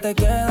suma te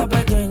queda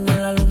pequeña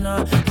en la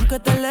luna. Porque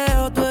te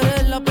leo, tú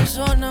eres la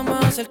persona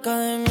más cerca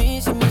de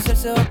mí. Si mi ser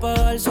se va a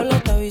apagar, solo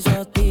te aviso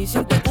a ti.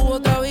 Siempre hubo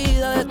otra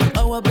vida, de tu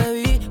agua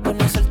bebí,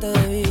 conocerte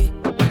debí.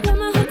 Lo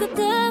mejor que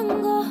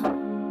tengo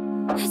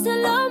es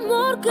el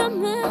amor que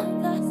me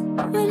das.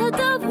 Huele a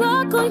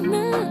tabaco y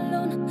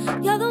melón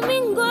y a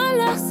domingo en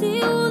la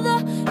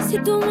ciudad. Si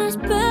tú me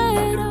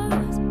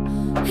esperas,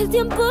 el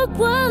tiempo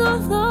puedo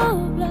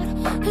doblar,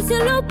 el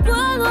cielo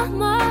puedo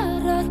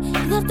amarrar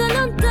y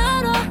dártelo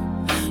entero.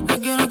 Yo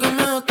quiero que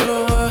me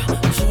otro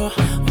beso,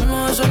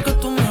 uno de esos que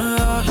tú me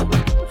das.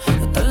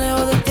 Estar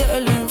lejos de ti es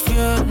el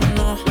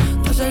infierno,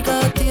 estar cerca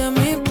de ti es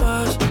mi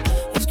paz.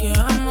 Es que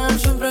amo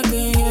siempre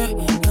que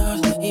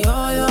llegas y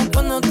odio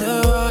cuando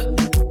te vas.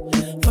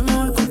 Yo me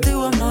voy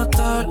contigo a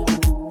matar,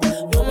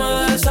 no me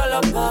dejes a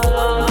la paz.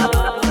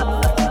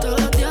 Todos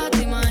los días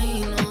te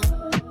imagino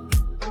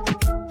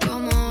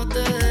cómo te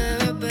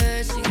debes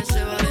ver sin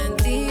ese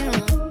Valentino,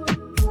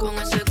 con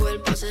ese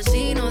cuerpo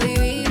asesino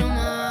divino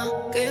más.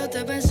 Que yo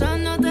esté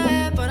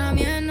pensándote, para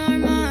mí es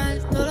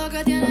normal. Todo lo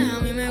que tienes a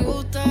mí me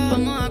gusta.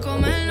 Vamos a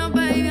comernos,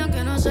 baby,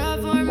 aunque no sea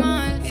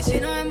formal. Y si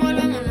nos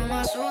envolvemos no me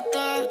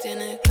asusta. Tú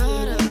tienes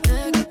cara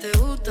de que te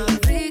gusta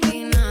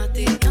freaky,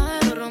 nasty, nada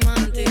de lo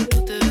romántico.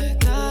 Tú te ves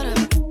cara,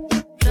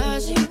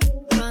 classy,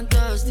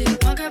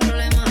 fantastic, más que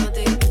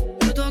problemático.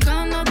 Tú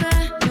tocándote,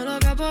 yo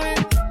loca por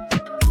él.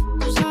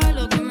 Tú sabes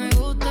lo que me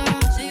gusta.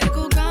 Sigue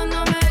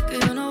buscándome, que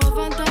yo no voy a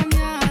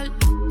fantamear.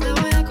 Te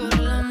voy a correr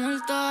la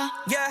multa.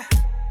 Yeah,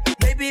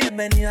 baby,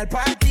 bienvenida al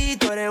party.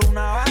 Tú eres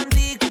una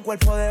bandí con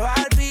cuerpo de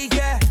Barbie,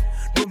 yeah.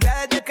 Rubia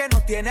desde que no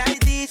tiene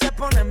ID. Se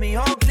pone mi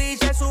Oakley,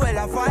 se sube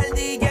la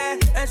faldilla.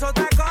 Es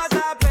otra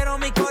cosa, pero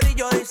mi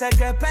corillo dice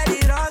que es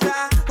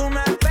peligrosa.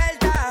 Una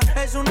experta,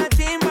 es una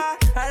chimba.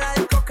 A la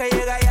disco que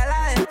llega y a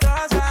la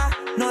destroza.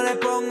 No le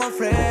pongo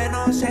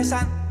frenos,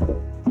 esa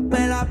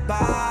me la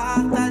baja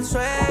hasta el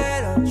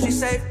suelo. She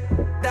say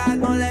that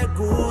no le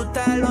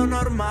gusta lo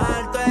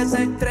normal, todo es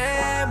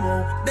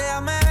extremo.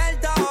 Déjame ver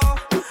todo.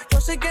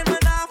 Yo sé que no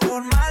es nada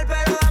formal,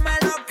 pero dame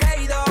lo que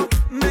he ido.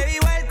 Baby,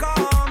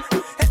 welcome.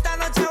 Esta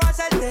noche va a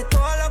ser de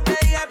todo lo que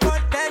dije por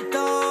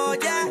texto,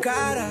 yeah.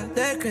 Cara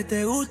de que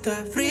te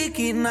gusta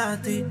freaky,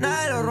 nasty,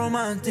 nada de lo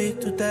romántico.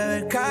 Tú te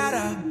ves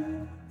cara,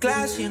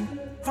 classy,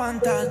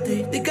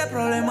 fantastic. ¿Y qué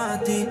problema a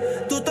ti?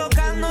 Tú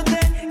tocándote,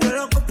 yo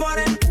loco por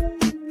él.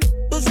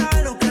 Tú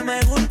sabes lo que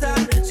me gusta.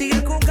 Sigue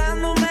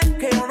buscándome,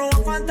 que yo no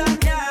voy a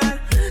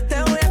fantasear.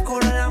 Te voy a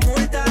cobrar la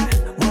multa.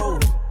 Wow.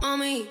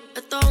 Mami,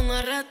 esto es un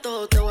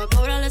arresto. Te voy a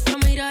cobrar esa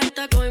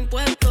miradita con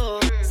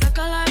impuestos.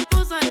 Saca la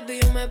esposa y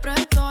yo me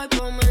presto. Y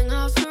ponme en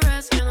house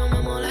arrest que no me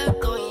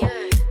molesto.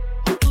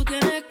 Tú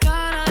tienes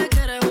cara de que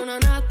eres una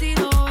nasty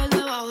doll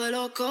debajo de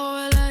los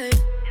covers.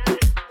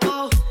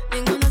 Wow,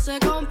 ninguna se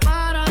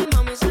compara. Y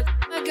mami se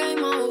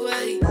game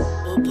over.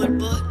 Oh, por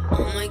boy,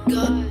 oh my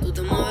god. Tú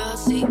te mueves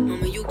así,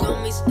 mami, you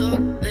got me stuck.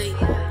 Ey,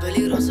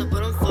 peligrosa,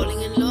 pero I'm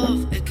falling in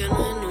love. Es que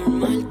no es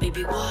normal,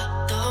 baby,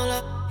 what? Todas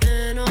las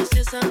menos si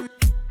esa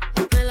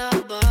me la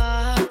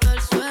baja hasta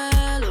el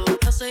suelo.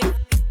 Hace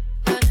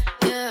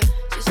yeah.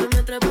 Si se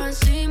me trepa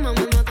encima,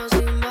 me mata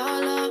sin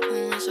bala.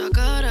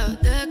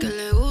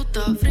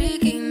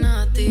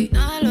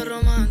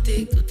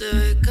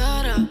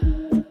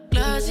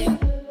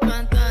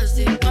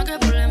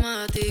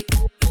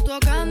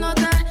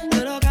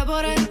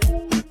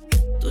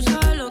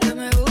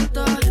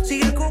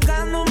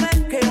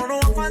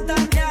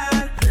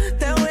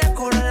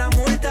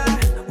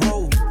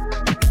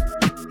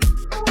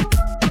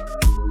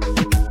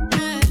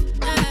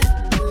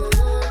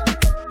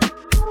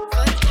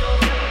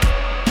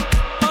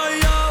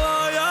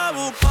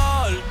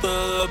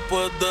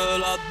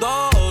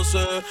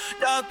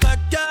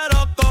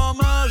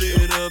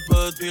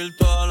 repetir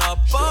todas las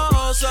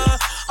poses.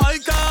 Hay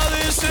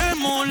que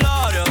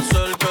disimular y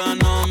hacer que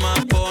no me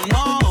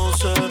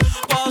conoce.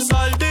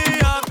 Pasa el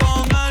día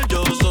con él,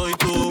 yo soy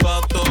tu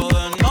gato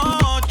de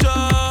noche.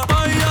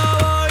 Ay, ya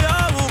voy a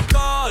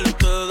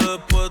buscarte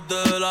después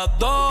de las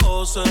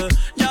 12.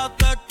 Ya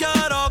te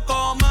quiero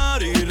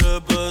comer y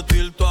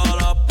repetir todas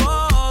las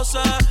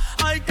poses.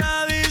 Hay que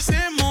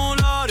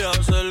disimular y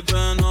hacer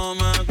que no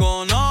me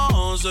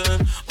conoce.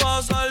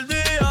 Pasa el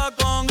día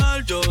con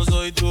él, yo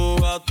soy tu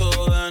gato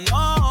de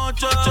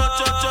noche.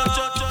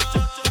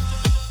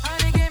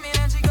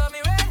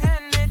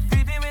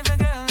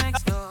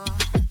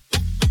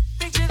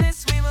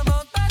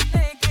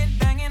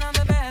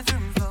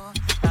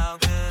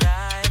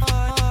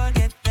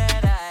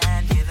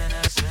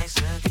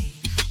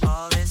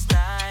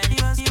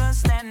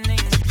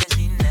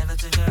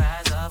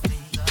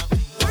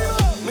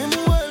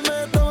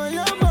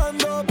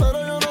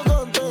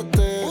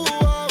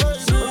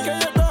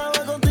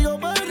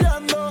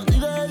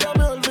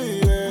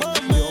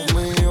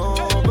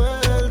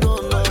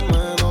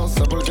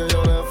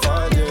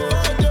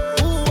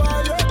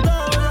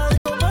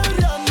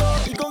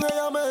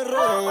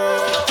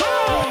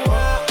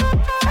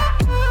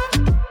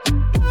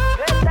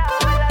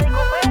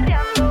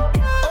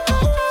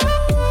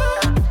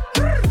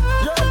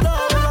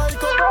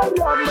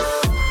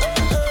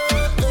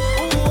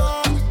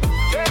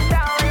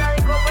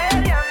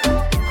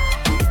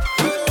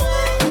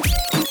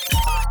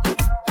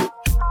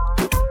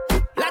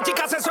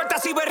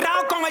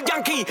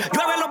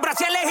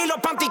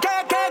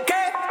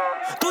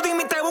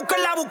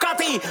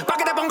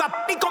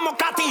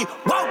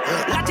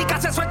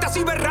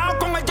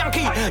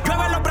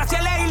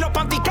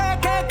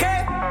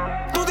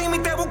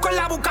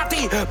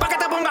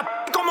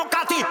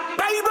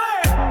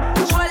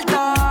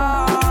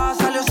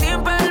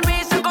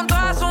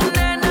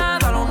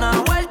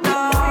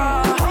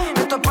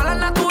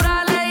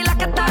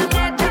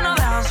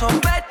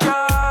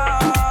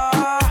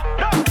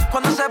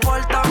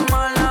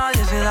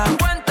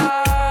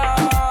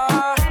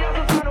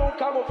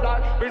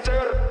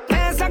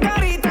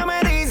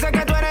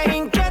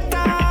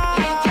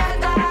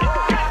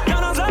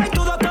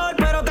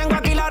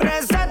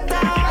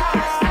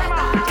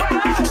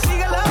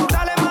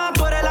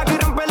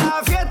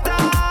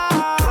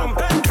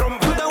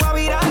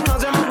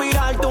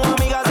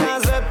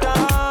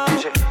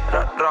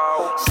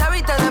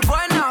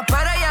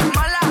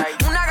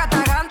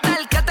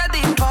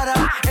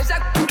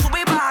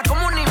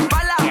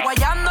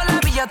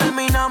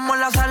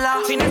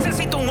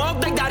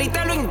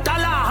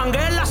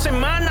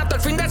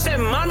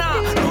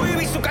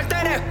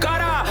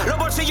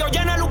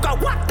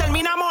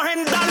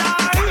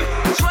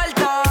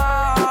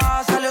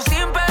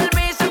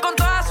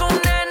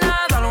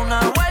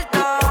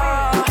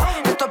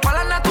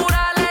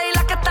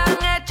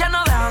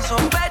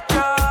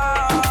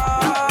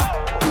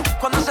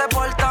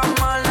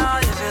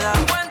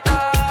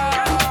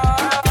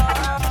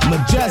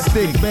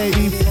 Majestic,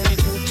 baby.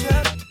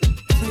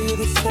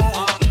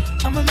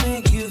 I'ma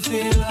make you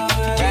feel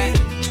alright.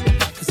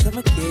 'Cause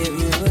I'ma give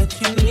you what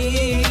you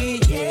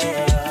need,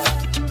 yeah.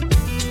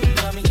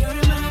 Mommy, you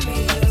remind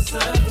me of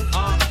something,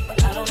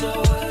 but I don't know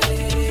what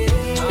it is.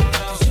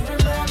 You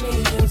remind me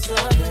of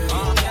something,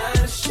 you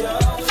gotta show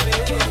me.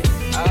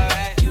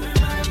 Alright. You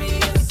remind me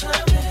of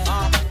something,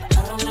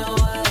 I don't know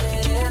what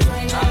it is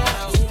right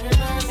now. You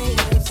remind me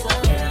of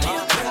something.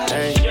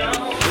 Hey,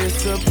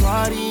 it's a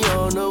party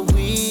on the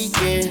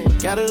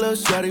weekend. Got a little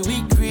shorty,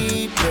 we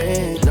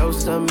creepin'. Know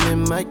something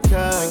in my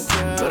cup,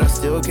 but I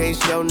still can't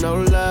show no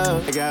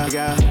love. I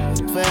got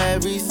for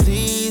every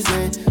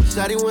season.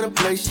 Shawty wanna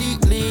play, she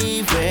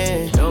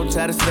leaving. Don't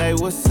try to say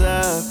what's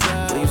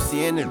up when you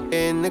seeing it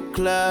in the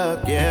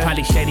club, yeah.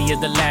 Probably shady is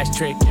the last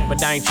trick,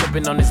 but I ain't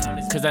tripping on this,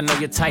 cause I know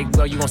you're tight,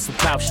 girl, you want some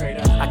clout.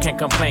 I can't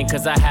complain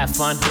cause I have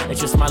fun.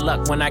 It's just my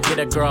luck when I get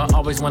a girl,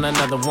 always want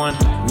another one.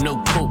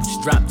 New poops,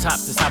 drop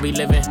tops, that's how we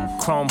living.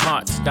 Chrome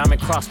hearts,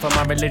 diamond cross for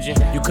my religion.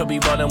 You could be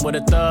rolling with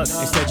a thug,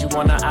 instead you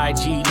on the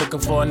IG looking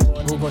for a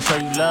who gon' show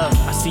you love.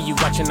 I see you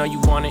watching, know you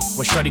want it.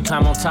 When shorty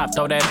climb on top,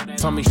 throw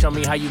that on me, show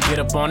me how you get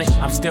up on it.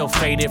 I'm still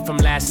faded from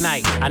last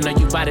night. I know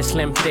you got a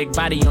slim, thick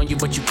body on you,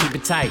 but you keep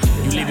it tight.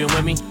 You leaving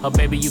with me, or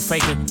baby you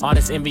faking? All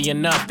this envy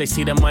enough, they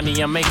see the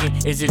money I'm making.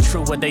 Is it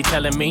true what they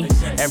telling me?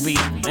 Every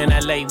in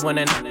LA want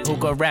a who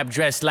go rap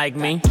dressed like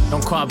me.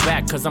 Don't call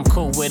back cause I'm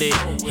cool with it.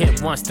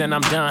 Hit once then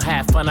I'm done,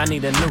 have fun, I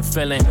need a new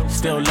feeling.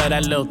 Still love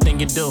that little thing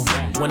you do.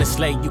 When it's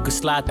late you can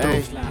slide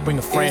through. Bring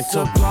a friend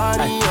too. It's a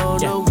party on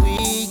the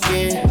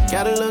weekend.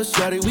 Got a little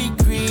shorty, we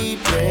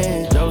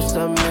creepin'. Know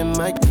something in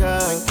my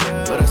cup,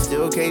 but I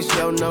still can't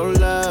show no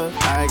love.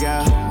 I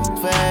got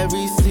for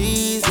every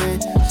season.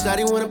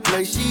 Shawty wanna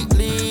play, she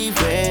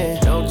leaving.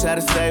 Don't try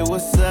to say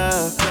what's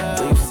up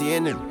when you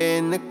seeing it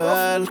in the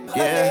club,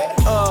 yeah.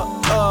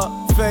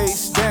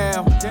 Face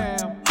down.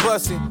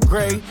 Bussin',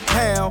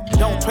 Greyhound.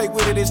 Don't play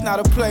with it, it's not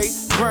a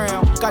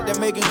playground. Got that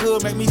making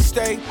good, make me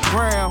stay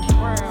ground.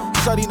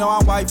 Shawty know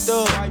I'm wiped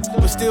up,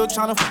 but still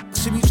tryna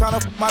She be tryna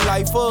f my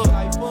life up.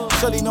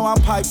 Shorty know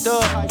I'm piped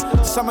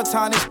up.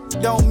 Summertime, this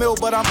don't melt,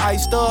 but I'm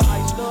iced up.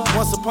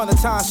 Once upon a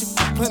time, she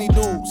plenty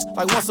dudes.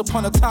 Like once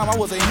upon a time, I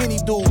was a Henny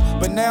dude.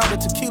 But now the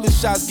tequila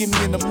shots get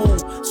me in the mood.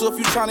 So if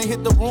you tryna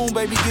hit the room,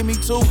 baby, give me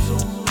two.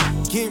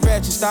 Get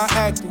ratchet, start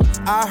acting.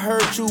 I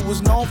heard you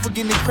was known for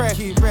getting it crack.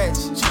 Get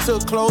ratchet. She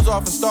took clothes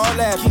off and started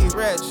laughing. Get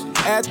ratchet.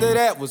 After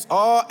that was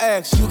all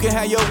action. You can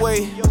have your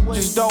way,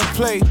 just don't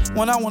play.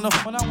 When I wanna,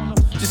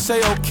 just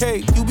say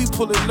okay. You be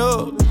pulling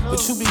up,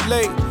 but you be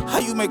late. How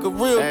you make a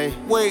real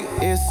wait?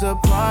 It's a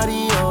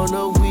party on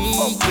the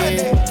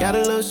weekend. Got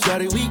a little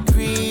shorty, we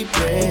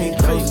creepin'.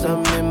 Throw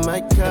something in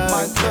my cup,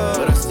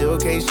 but I still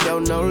can't show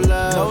no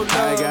love.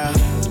 I got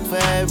for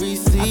every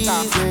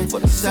season.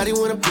 Shawty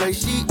wanna play,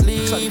 she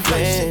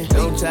leaving.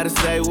 Don't try to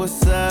say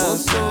what's up.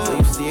 So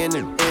you seeing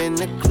it in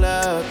the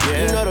club,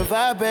 yeah. You know the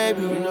vibe,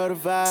 baby, you know the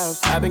vibes.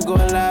 I've been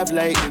going live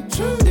lately.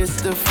 This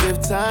the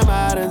 5th time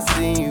I done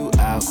seen you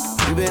out.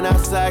 You been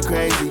outside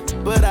crazy,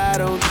 but I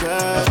don't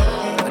judge.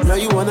 I know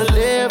you wanna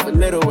live a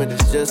little when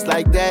it's just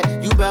like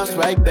that. You bounce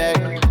right back.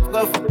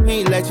 Go for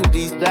me, let you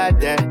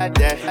decide that.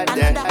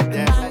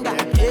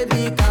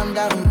 Baby, calm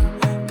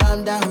down,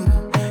 calm down.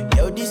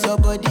 Yo, this your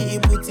body,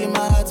 it puts in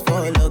my heart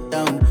for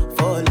lockdown,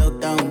 oh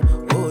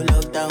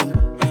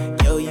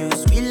lockdown. Yo, you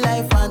sweet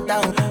life,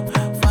 phantom.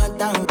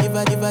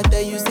 If I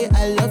tell you say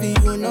I love you,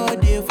 you know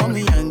they for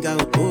me young girl,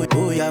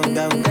 oh young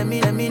girl. Let me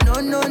no,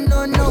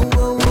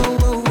 oh.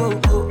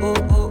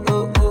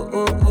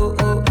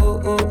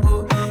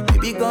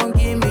 Baby, gon'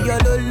 give me your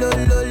lo.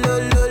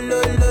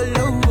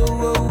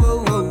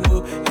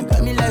 You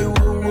got me like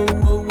whoa.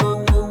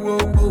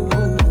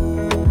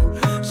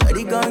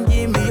 Shawty gon'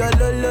 give me your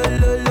lo.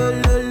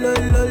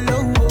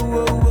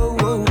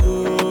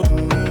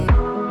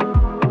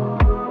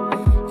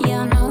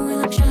 Yeah, I know we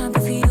look shy,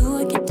 but for you I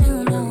get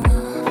down low.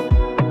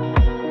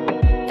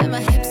 And my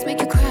hips make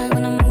you cry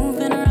when I'm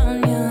moving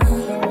around you.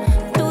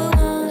 Do it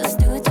once,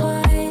 do it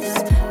twice.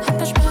 I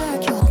push back,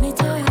 you hold me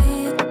tight.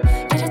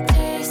 Get a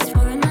taste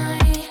for a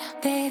night.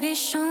 Baby,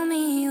 show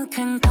me you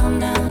can calm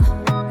down.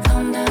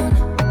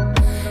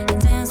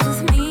 Dance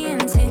with me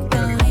and take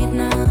the lead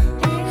now.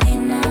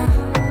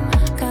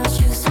 Got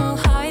you so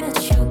high that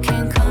you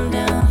can't come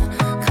down.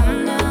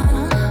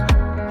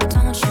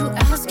 Don't you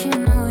ask, you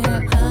know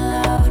you're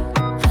allowed.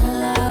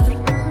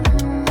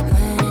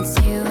 When it's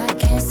you, I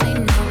can't say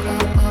no.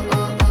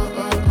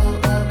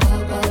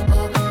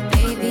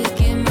 Baby,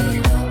 give me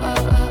low.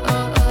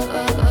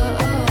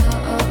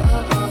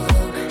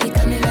 You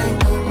got me like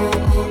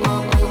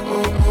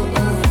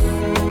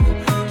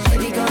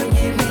Shawty gon'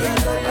 give me a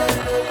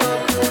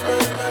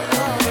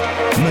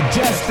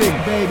Majestic,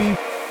 baby.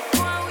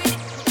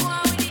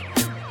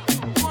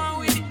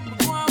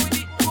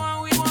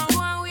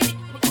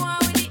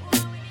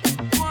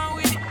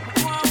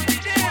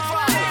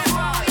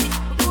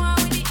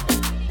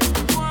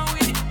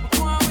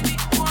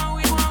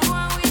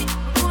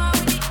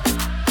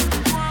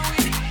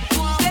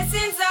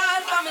 Blessings all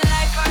for my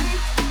life and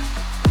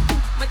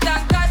my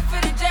thank God for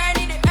the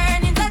journey, the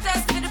earnings are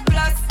just for the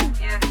plus.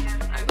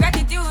 And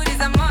gratitude is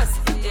a must.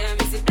 Yeah,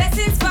 me see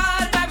blessings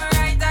fall by my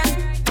right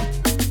hand.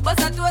 But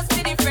I toast to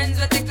the friends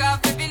we take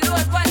off every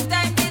load. One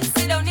time did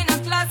sit down in a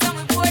class and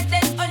we bored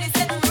then only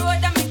said the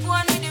road and me go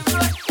on with the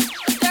road.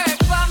 Third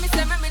for me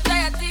say me try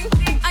a thing,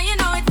 and you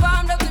know it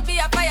formed up to be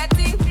a fire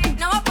thing.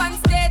 Now up on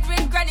stage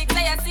with chronic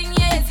I sing,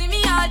 yeah, see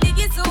me all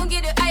diggy soon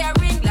get the higher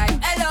ring like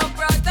hello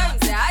bro. Time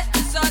say I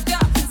just shot ya,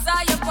 saw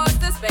your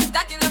poster,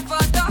 spectacular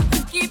photo.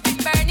 Keep it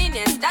burning,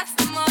 yes, that's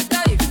the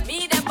motto. If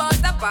me the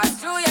boss I pass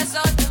through your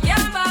shot, yeah,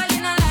 I'm all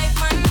in a life,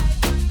 man.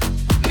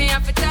 Me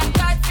have to thank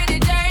God for the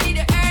journey,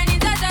 the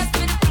earnings are just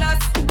for the plus.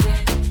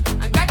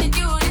 Yeah. And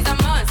gratitude is a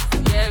must.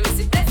 Yeah, me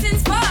see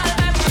blessings fall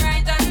by my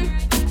right hand.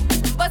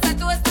 But I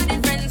toast to the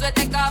friends we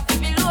take off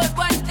every load.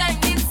 One time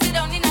did sit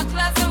down in a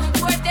class and we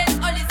bored then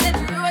only said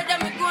the road and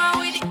me go on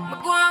with it.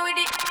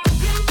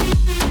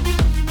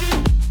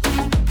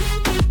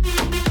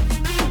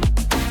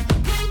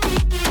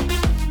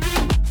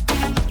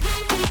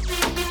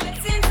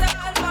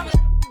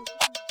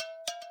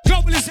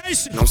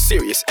 Globalization on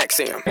Sirius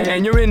XM.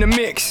 And you're in the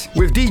mix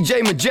with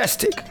DJ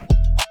Majestic.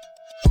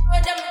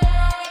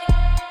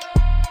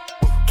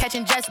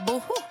 Catching jets,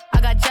 boo.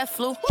 I got jet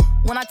flu.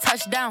 When I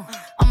touch down,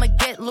 I'ma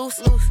get loose.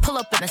 Pull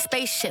up in a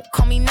spaceship,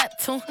 call me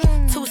Neptune.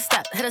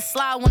 2-step, hit a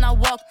slide when I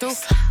walk through.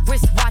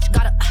 Wristwatch,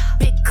 got a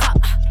big cup.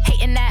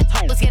 Hating that,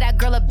 let's get that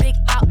girl a big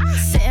out.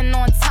 Sitting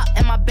on top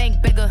and my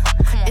bank bigger.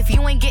 If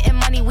you ain't getting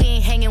money, we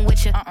ain't hanging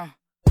with you.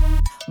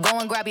 Go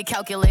and grab your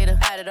calculator,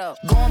 add it up.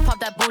 Go and pop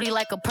that booty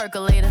like a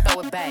percolator.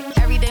 Throw it back.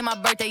 Every day my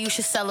birthday, you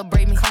should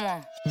celebrate me. Come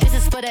on. This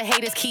is for the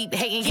haters, keep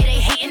hating. Yeah, they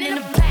hating in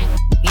the back.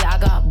 Yeah, I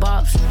got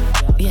bops.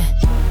 Yeah.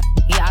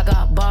 Yeah, I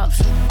got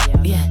bops.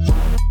 Yeah.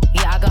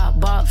 Yeah, I got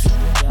bops.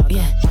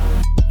 Yeah.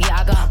 Yeah,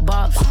 I got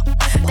bops.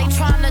 They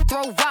tryna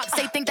throw rocks,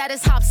 they think that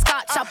is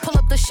hopscotch. I pull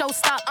up the show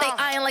stop, they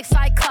eyeing like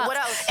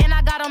Cyclops. And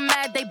I got them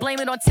mad, they blame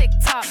it on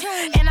TikTok.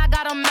 And I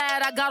got them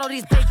mad, I got all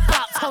these big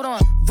bops. Hold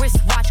on,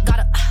 wristwatch, got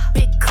a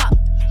big cup.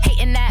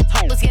 Hating that,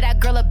 let's get that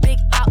girl a big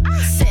out.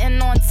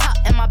 Sitting on top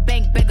and my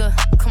bank bigger.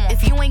 Come on.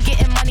 If you ain't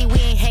getting money, we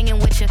ain't hanging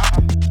with you.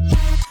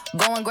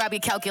 Go and grab your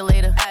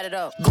calculator. Add it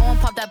up. Go and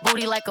pop that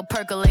booty like a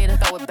percolator.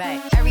 Throw it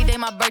back. Every day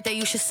my birthday,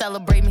 you should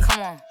celebrate me.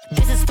 Come on.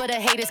 This is for the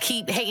haters,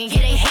 keep hating.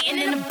 Yeah, they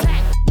hating in the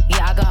back.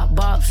 Yeah, I got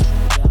bops.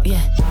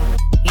 Yeah.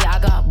 Yeah, I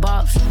got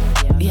bops.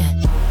 Yeah.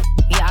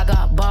 Yeah, I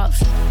got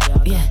bops.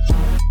 Yeah.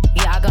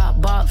 Yeah, I got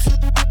bops.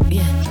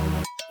 Yeah.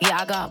 Yeah,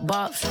 I got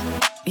bops.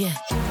 Yeah.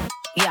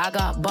 Yeah, I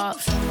got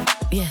bops.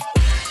 Yeah.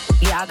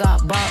 Yeah, I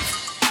got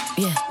bops.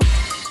 Yeah.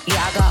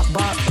 Yeah, I got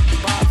bops.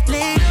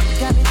 Lead up,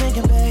 got me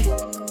thinking, babe.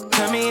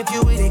 Tell me if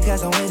you with it,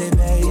 cause I'm with it,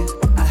 babe.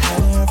 I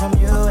haven't heard from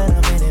you and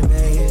I'm in it,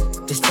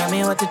 babe. Just tell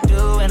me what to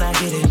do and I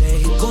get it,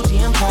 babe. Gucci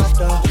and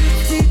Costa.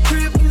 Deep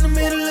crib in the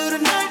middle of the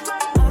night.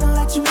 I don't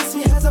let you miss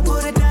me as I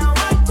put it down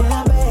right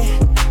down,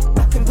 babe.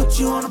 I can put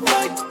you on a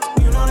flight.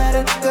 You know that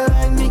a nigga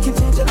like me can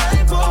change your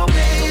life, oh,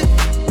 babe.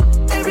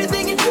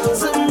 Everything you do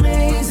is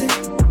amazing.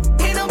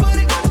 Ain't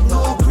nobody gonna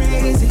go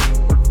crazy.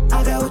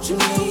 I got what you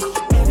need.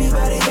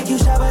 Everybody think you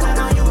shy, but I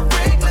know you a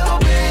freak, little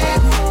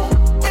baby.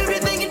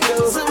 Everything you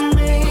do is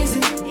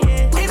amazing.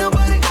 Ain't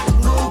nobody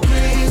gonna go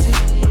crazy.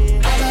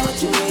 I got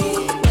what you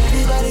need.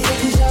 Everybody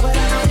think you shy, but I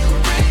know you a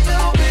freak,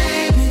 little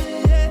baby.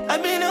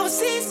 I've been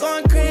overseas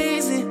going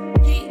crazy.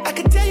 I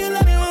could tell you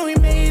love it when we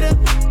made up.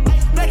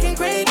 Black and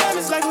gray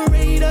diamonds like we're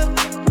raid up.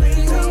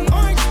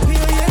 Orange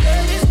peel, yeah,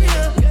 love is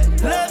real.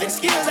 Love and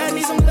skills, I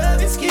need some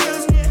love and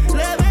skills.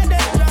 Love and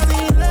that drives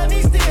and you love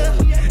me still.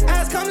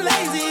 Eyes come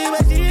lazy,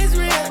 but she is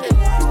real.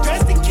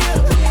 Dressed to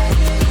kill.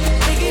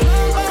 Make it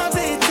long bomb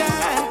till you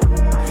die.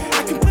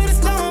 I can put a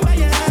stone by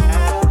your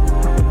eye.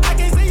 I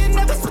can't say you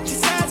never switch your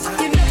sides.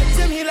 You never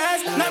tell me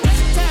lies. Not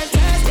rushing time,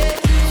 yeah.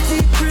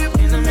 Deep crib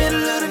in the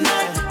middle of the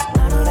night.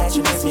 I know that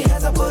you miss me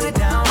as I put it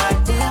down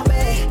right there,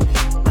 babe.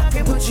 I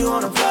can put you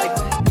on a flight.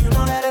 You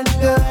know that a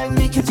nigga like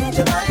me can change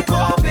your life,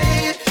 oh,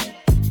 babe.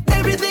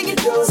 Everything you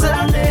do is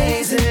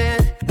amazing.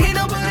 Ain't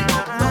nobody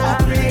gonna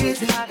go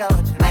crazy. I got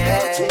what you need.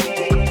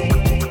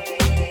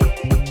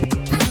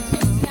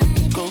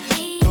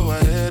 Go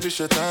ahead, it's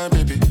your time,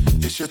 baby.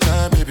 It's your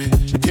time, baby.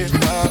 Get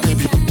my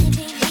baby.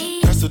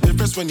 That's the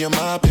difference when you're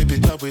my baby.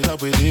 How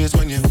it is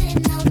when you.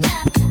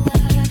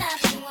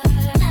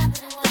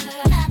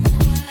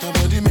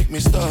 Nobody make me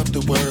stop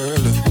the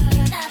world.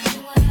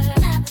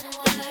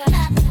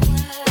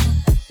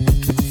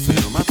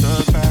 Feel my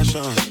thug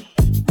passion.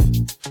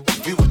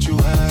 Be what you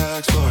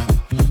ask for.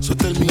 So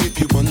tell me if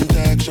you want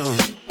action.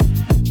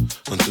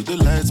 Until the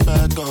lights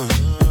back on.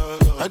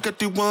 I got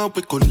the one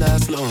we could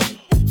last long.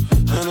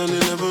 And I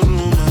never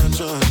knew my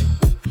chance.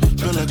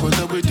 Feel like what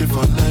I waited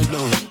for night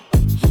long.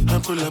 I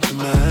pull up in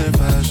my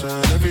fashion.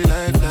 Every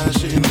light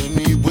flashing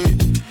anyway.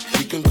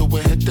 We can go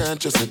ahead and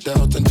just head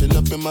out and chill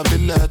up in my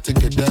villa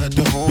together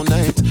the whole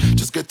night.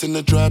 Just get in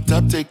the drop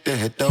top, take the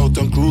head out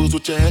and cruise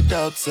with your head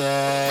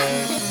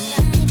outside.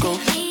 Go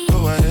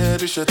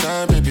ahead, it's your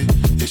time, baby.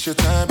 It's your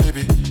time,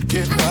 baby.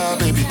 Get wild,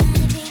 baby.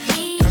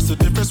 That's the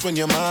difference when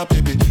you're my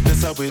baby.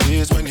 That's how it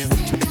is when you.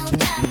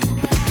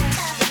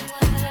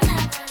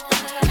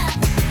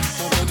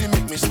 Nobody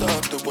make me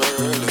stop the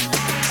world.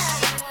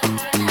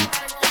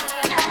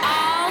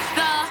 All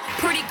the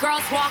pretty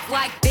girls walk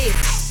like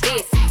this,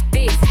 this,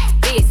 this,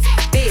 this,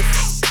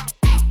 this.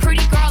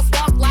 Pretty girls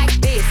walk like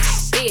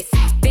this, this,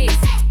 this,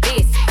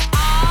 this.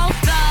 All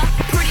the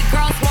pretty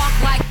girls walk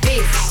like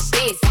this,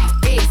 this,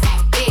 this,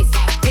 this,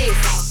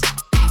 this.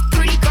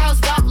 Pretty girls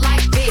walk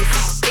like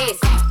this, this,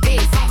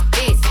 this,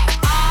 this.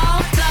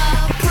 All the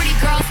pretty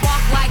girls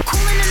walk like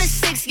coolin' in the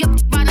 6, yup,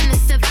 riding the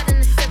 7.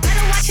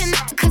 Better watch your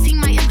cause he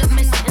might end up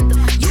missing.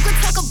 You can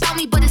talk about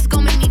me, but it's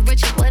gon' make me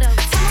richer. Tell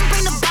him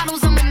bring the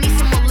bottles, I'ma need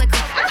some more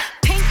liquor.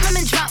 Pink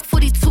lemon drop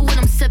 42 when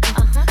I'm sipping.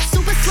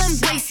 Super slim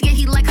waist, yeah,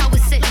 he like how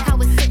it's sitting.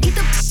 Eat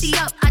the pussy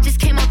up, I just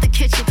came out the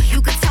kitchen.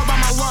 You could tell by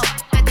my walk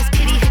that this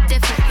kitty hit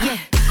different. Yeah,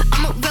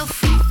 I'm a real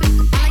freak.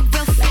 I like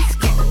real face.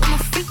 Yeah, I'm a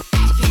freak.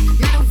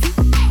 Yeah, not a weak.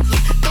 Yeah,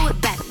 throw it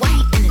back. Why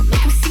he in it?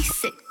 Make him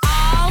seasick.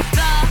 All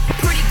the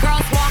pretty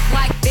girls walk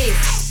like this,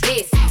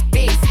 this,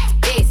 this,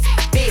 this,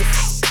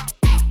 this.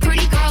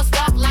 Pretty girls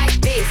walk like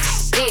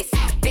this, this,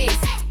 this,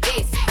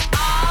 this.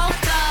 All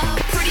the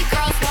pretty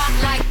girls walk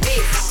like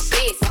this,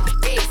 this,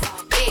 this,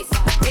 this,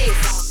 this.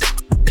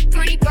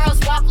 Pretty girls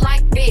walk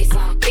like this,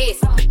 this,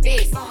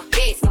 this,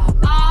 this.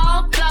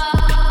 All the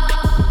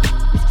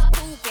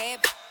Ooh, bad,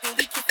 then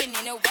we kissing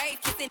in a wave,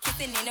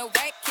 kissing in a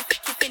wave,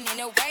 kissing in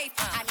a wave.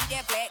 I need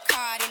that black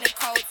card and the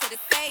code to the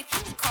safe,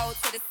 code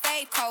to the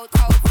safe, code to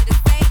the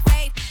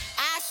safe.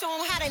 I show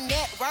them how to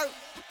network.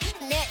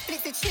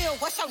 Netflix and chill.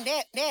 What's your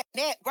net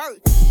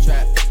worth?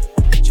 Trap,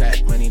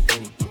 money,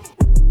 penny.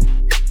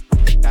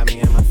 Got me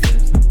in my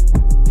feelings.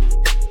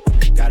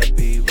 Gotta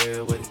be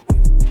real with it.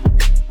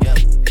 Yeah.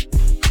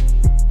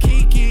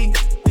 Kiki,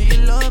 do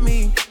you love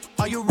me?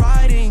 Are you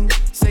riding?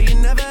 Say you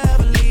never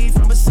ever leave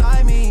from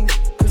beside me.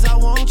 Cause I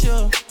want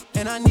you,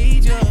 and I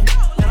need you.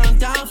 And I'm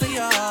down for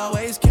you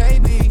always,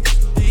 KB.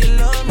 Do you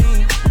love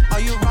me? Are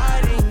you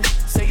riding?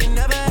 Say you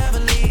never ever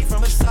leave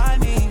from beside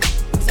me.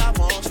 Cause I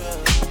want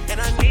you, and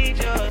I need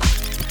you.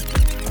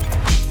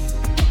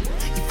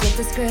 You flip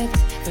the script,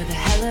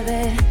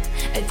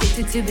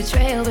 Addicted to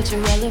betrayal, but you're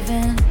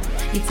relevant.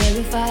 You're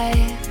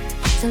terrified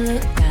to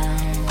look down.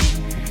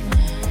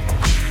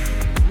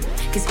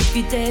 Cause if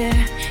you dare,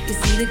 you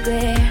see the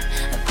glare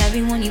of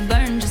everyone you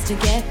burn just to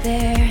get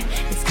there.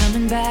 It's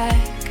coming back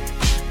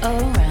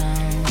around.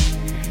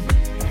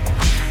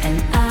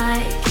 And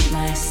I keep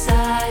my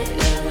side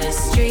of the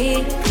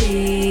street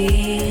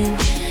clean.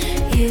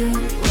 You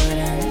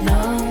wouldn't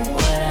know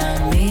what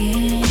I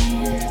mean.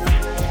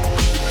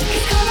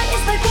 Cause karma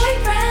is my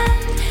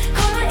boyfriend.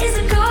 Karma is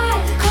a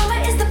god. Karma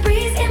is the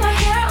breeze in my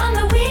hair on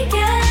the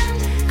weekend.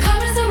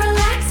 Karma's a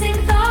relaxing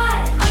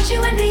thought. Aren't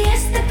you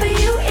envious that for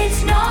you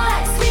it's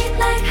not? Sweet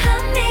like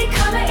honey.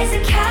 Karma is a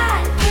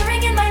cat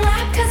purring in my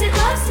lap cause it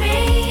loves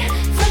me.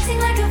 Flexing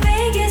like a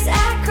Vegas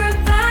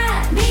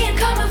acrobat. Me and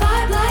karma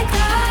vibe like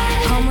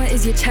that. Karma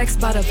is your checks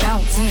bout to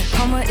bounce.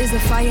 Karma is a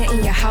fire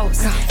in your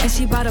house. And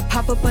she bout to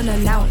pop up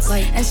unannounced.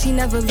 And she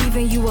never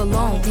leaving you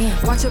alone.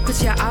 Watch her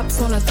put your ops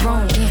on a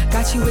throne.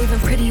 Got you waving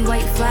pretty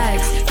white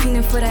flags.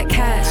 Fiending for that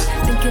cash.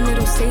 Thinking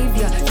it'll save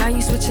ya. Now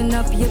you switching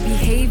up your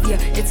behavior.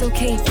 It's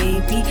okay,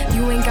 baby.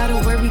 You ain't gotta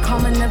worry.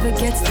 Karma never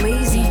gets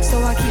lazy.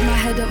 So I keep my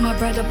head up, my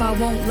bread up. I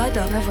won't let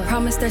her. Never.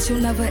 Promise that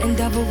you'll never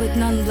endeavor with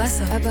none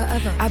lesser. Ever,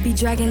 ever. I be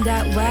dragging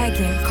that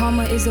wagon.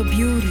 Karma is a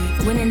beauty.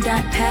 Winning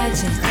that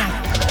pageant.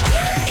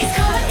 Cause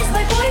karma is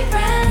my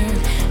boyfriend.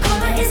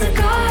 Karma is a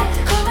god.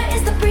 Karma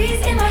is the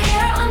breeze in my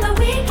hair on the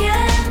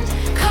weekend.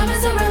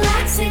 Karma's a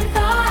relaxing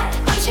thought.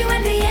 Aren't you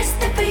envious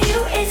that for you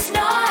it's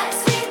not?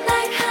 Sweet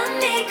like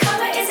honey.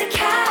 Karma is a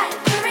cat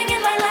purring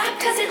in my lap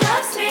cause it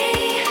loves me.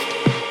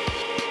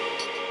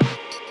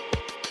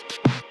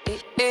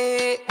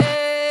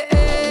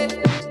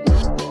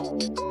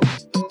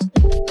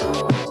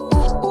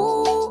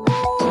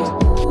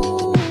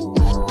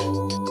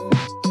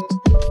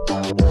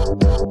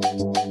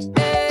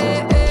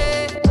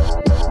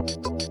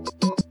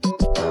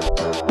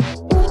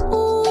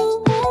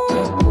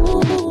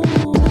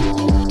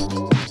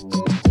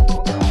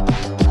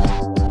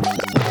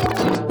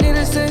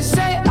 Needless to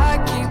say, I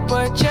keep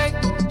a check.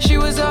 She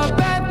was a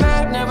bad,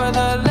 bad,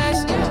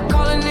 nevertheless.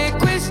 Calling it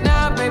quits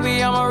now,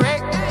 baby, I'm a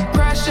wreck.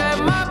 Crash at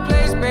my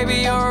place,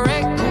 baby, you're a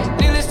wreck.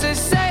 Needless to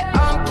say,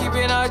 I'm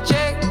keeping a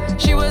check.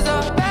 She was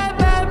a bad,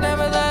 bad,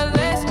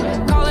 nevertheless.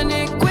 Calling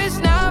it quits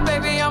now,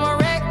 baby, I'm a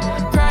wreck.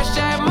 Crash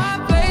at my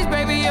place,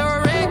 baby, you're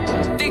a wreck.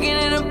 Thinking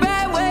in a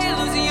bad way,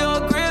 losing your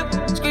grip.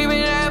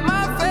 Screaming at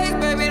my face,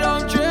 baby,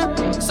 don't trip.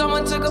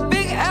 Someone took a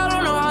big L,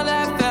 don't know how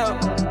that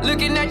felt.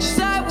 Looking at you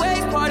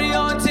sideways, party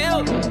on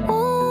tilt.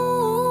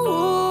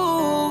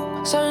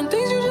 Ooh, certain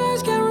things you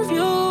just can't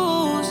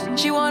refuse.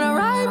 She wanna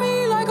ride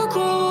me like a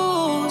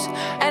cruise,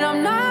 and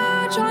I'm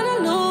not trying to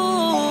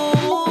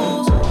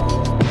lose.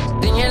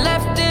 Then you're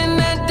left in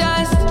the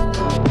dust,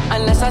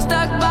 unless I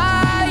stuck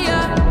by ya.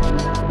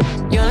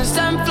 You're a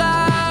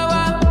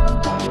sunflower.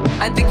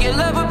 I think your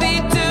love would be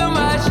too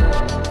much,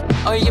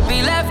 or you'd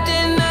be left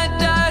in the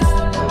dust,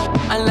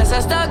 unless I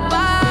stuck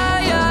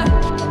by ya.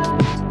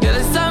 You're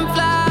the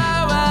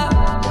sunflower.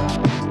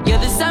 You're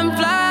the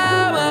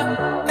sunflower.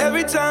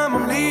 Every time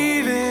I'm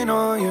leaving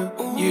on you,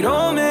 you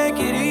don't make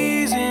it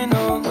easy,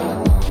 no.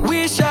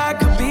 Wish I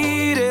could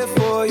be there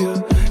for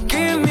you.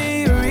 Give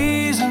me a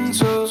reason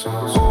to.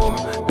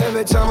 Oh,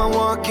 every time I'm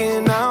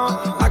walking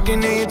out, I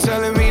can hear you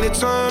telling me to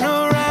turn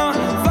around.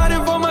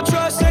 Fighting for my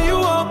trust and you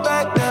won't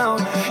back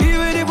down.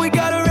 Even if we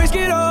gotta risk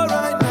it all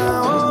right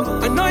now.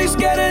 I know you're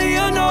scared of the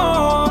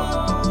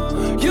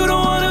unknown. You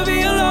don't wanna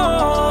be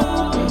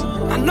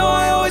alone. I know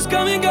I always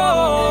come and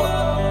go,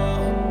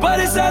 but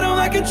it's out of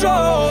my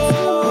control.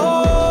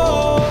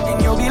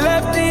 And you'll be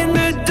left in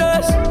the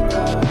dust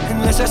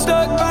unless I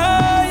stuck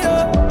by you.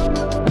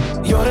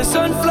 You're the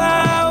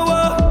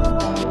sunflower.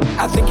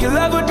 I think your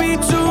love would be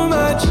too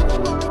much,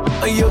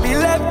 or you'll be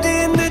left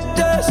in the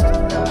dust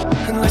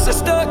unless I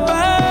stuck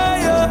by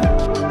you.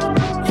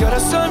 You're the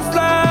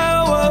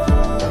sunflower.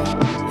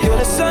 You're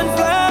the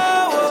sunflower.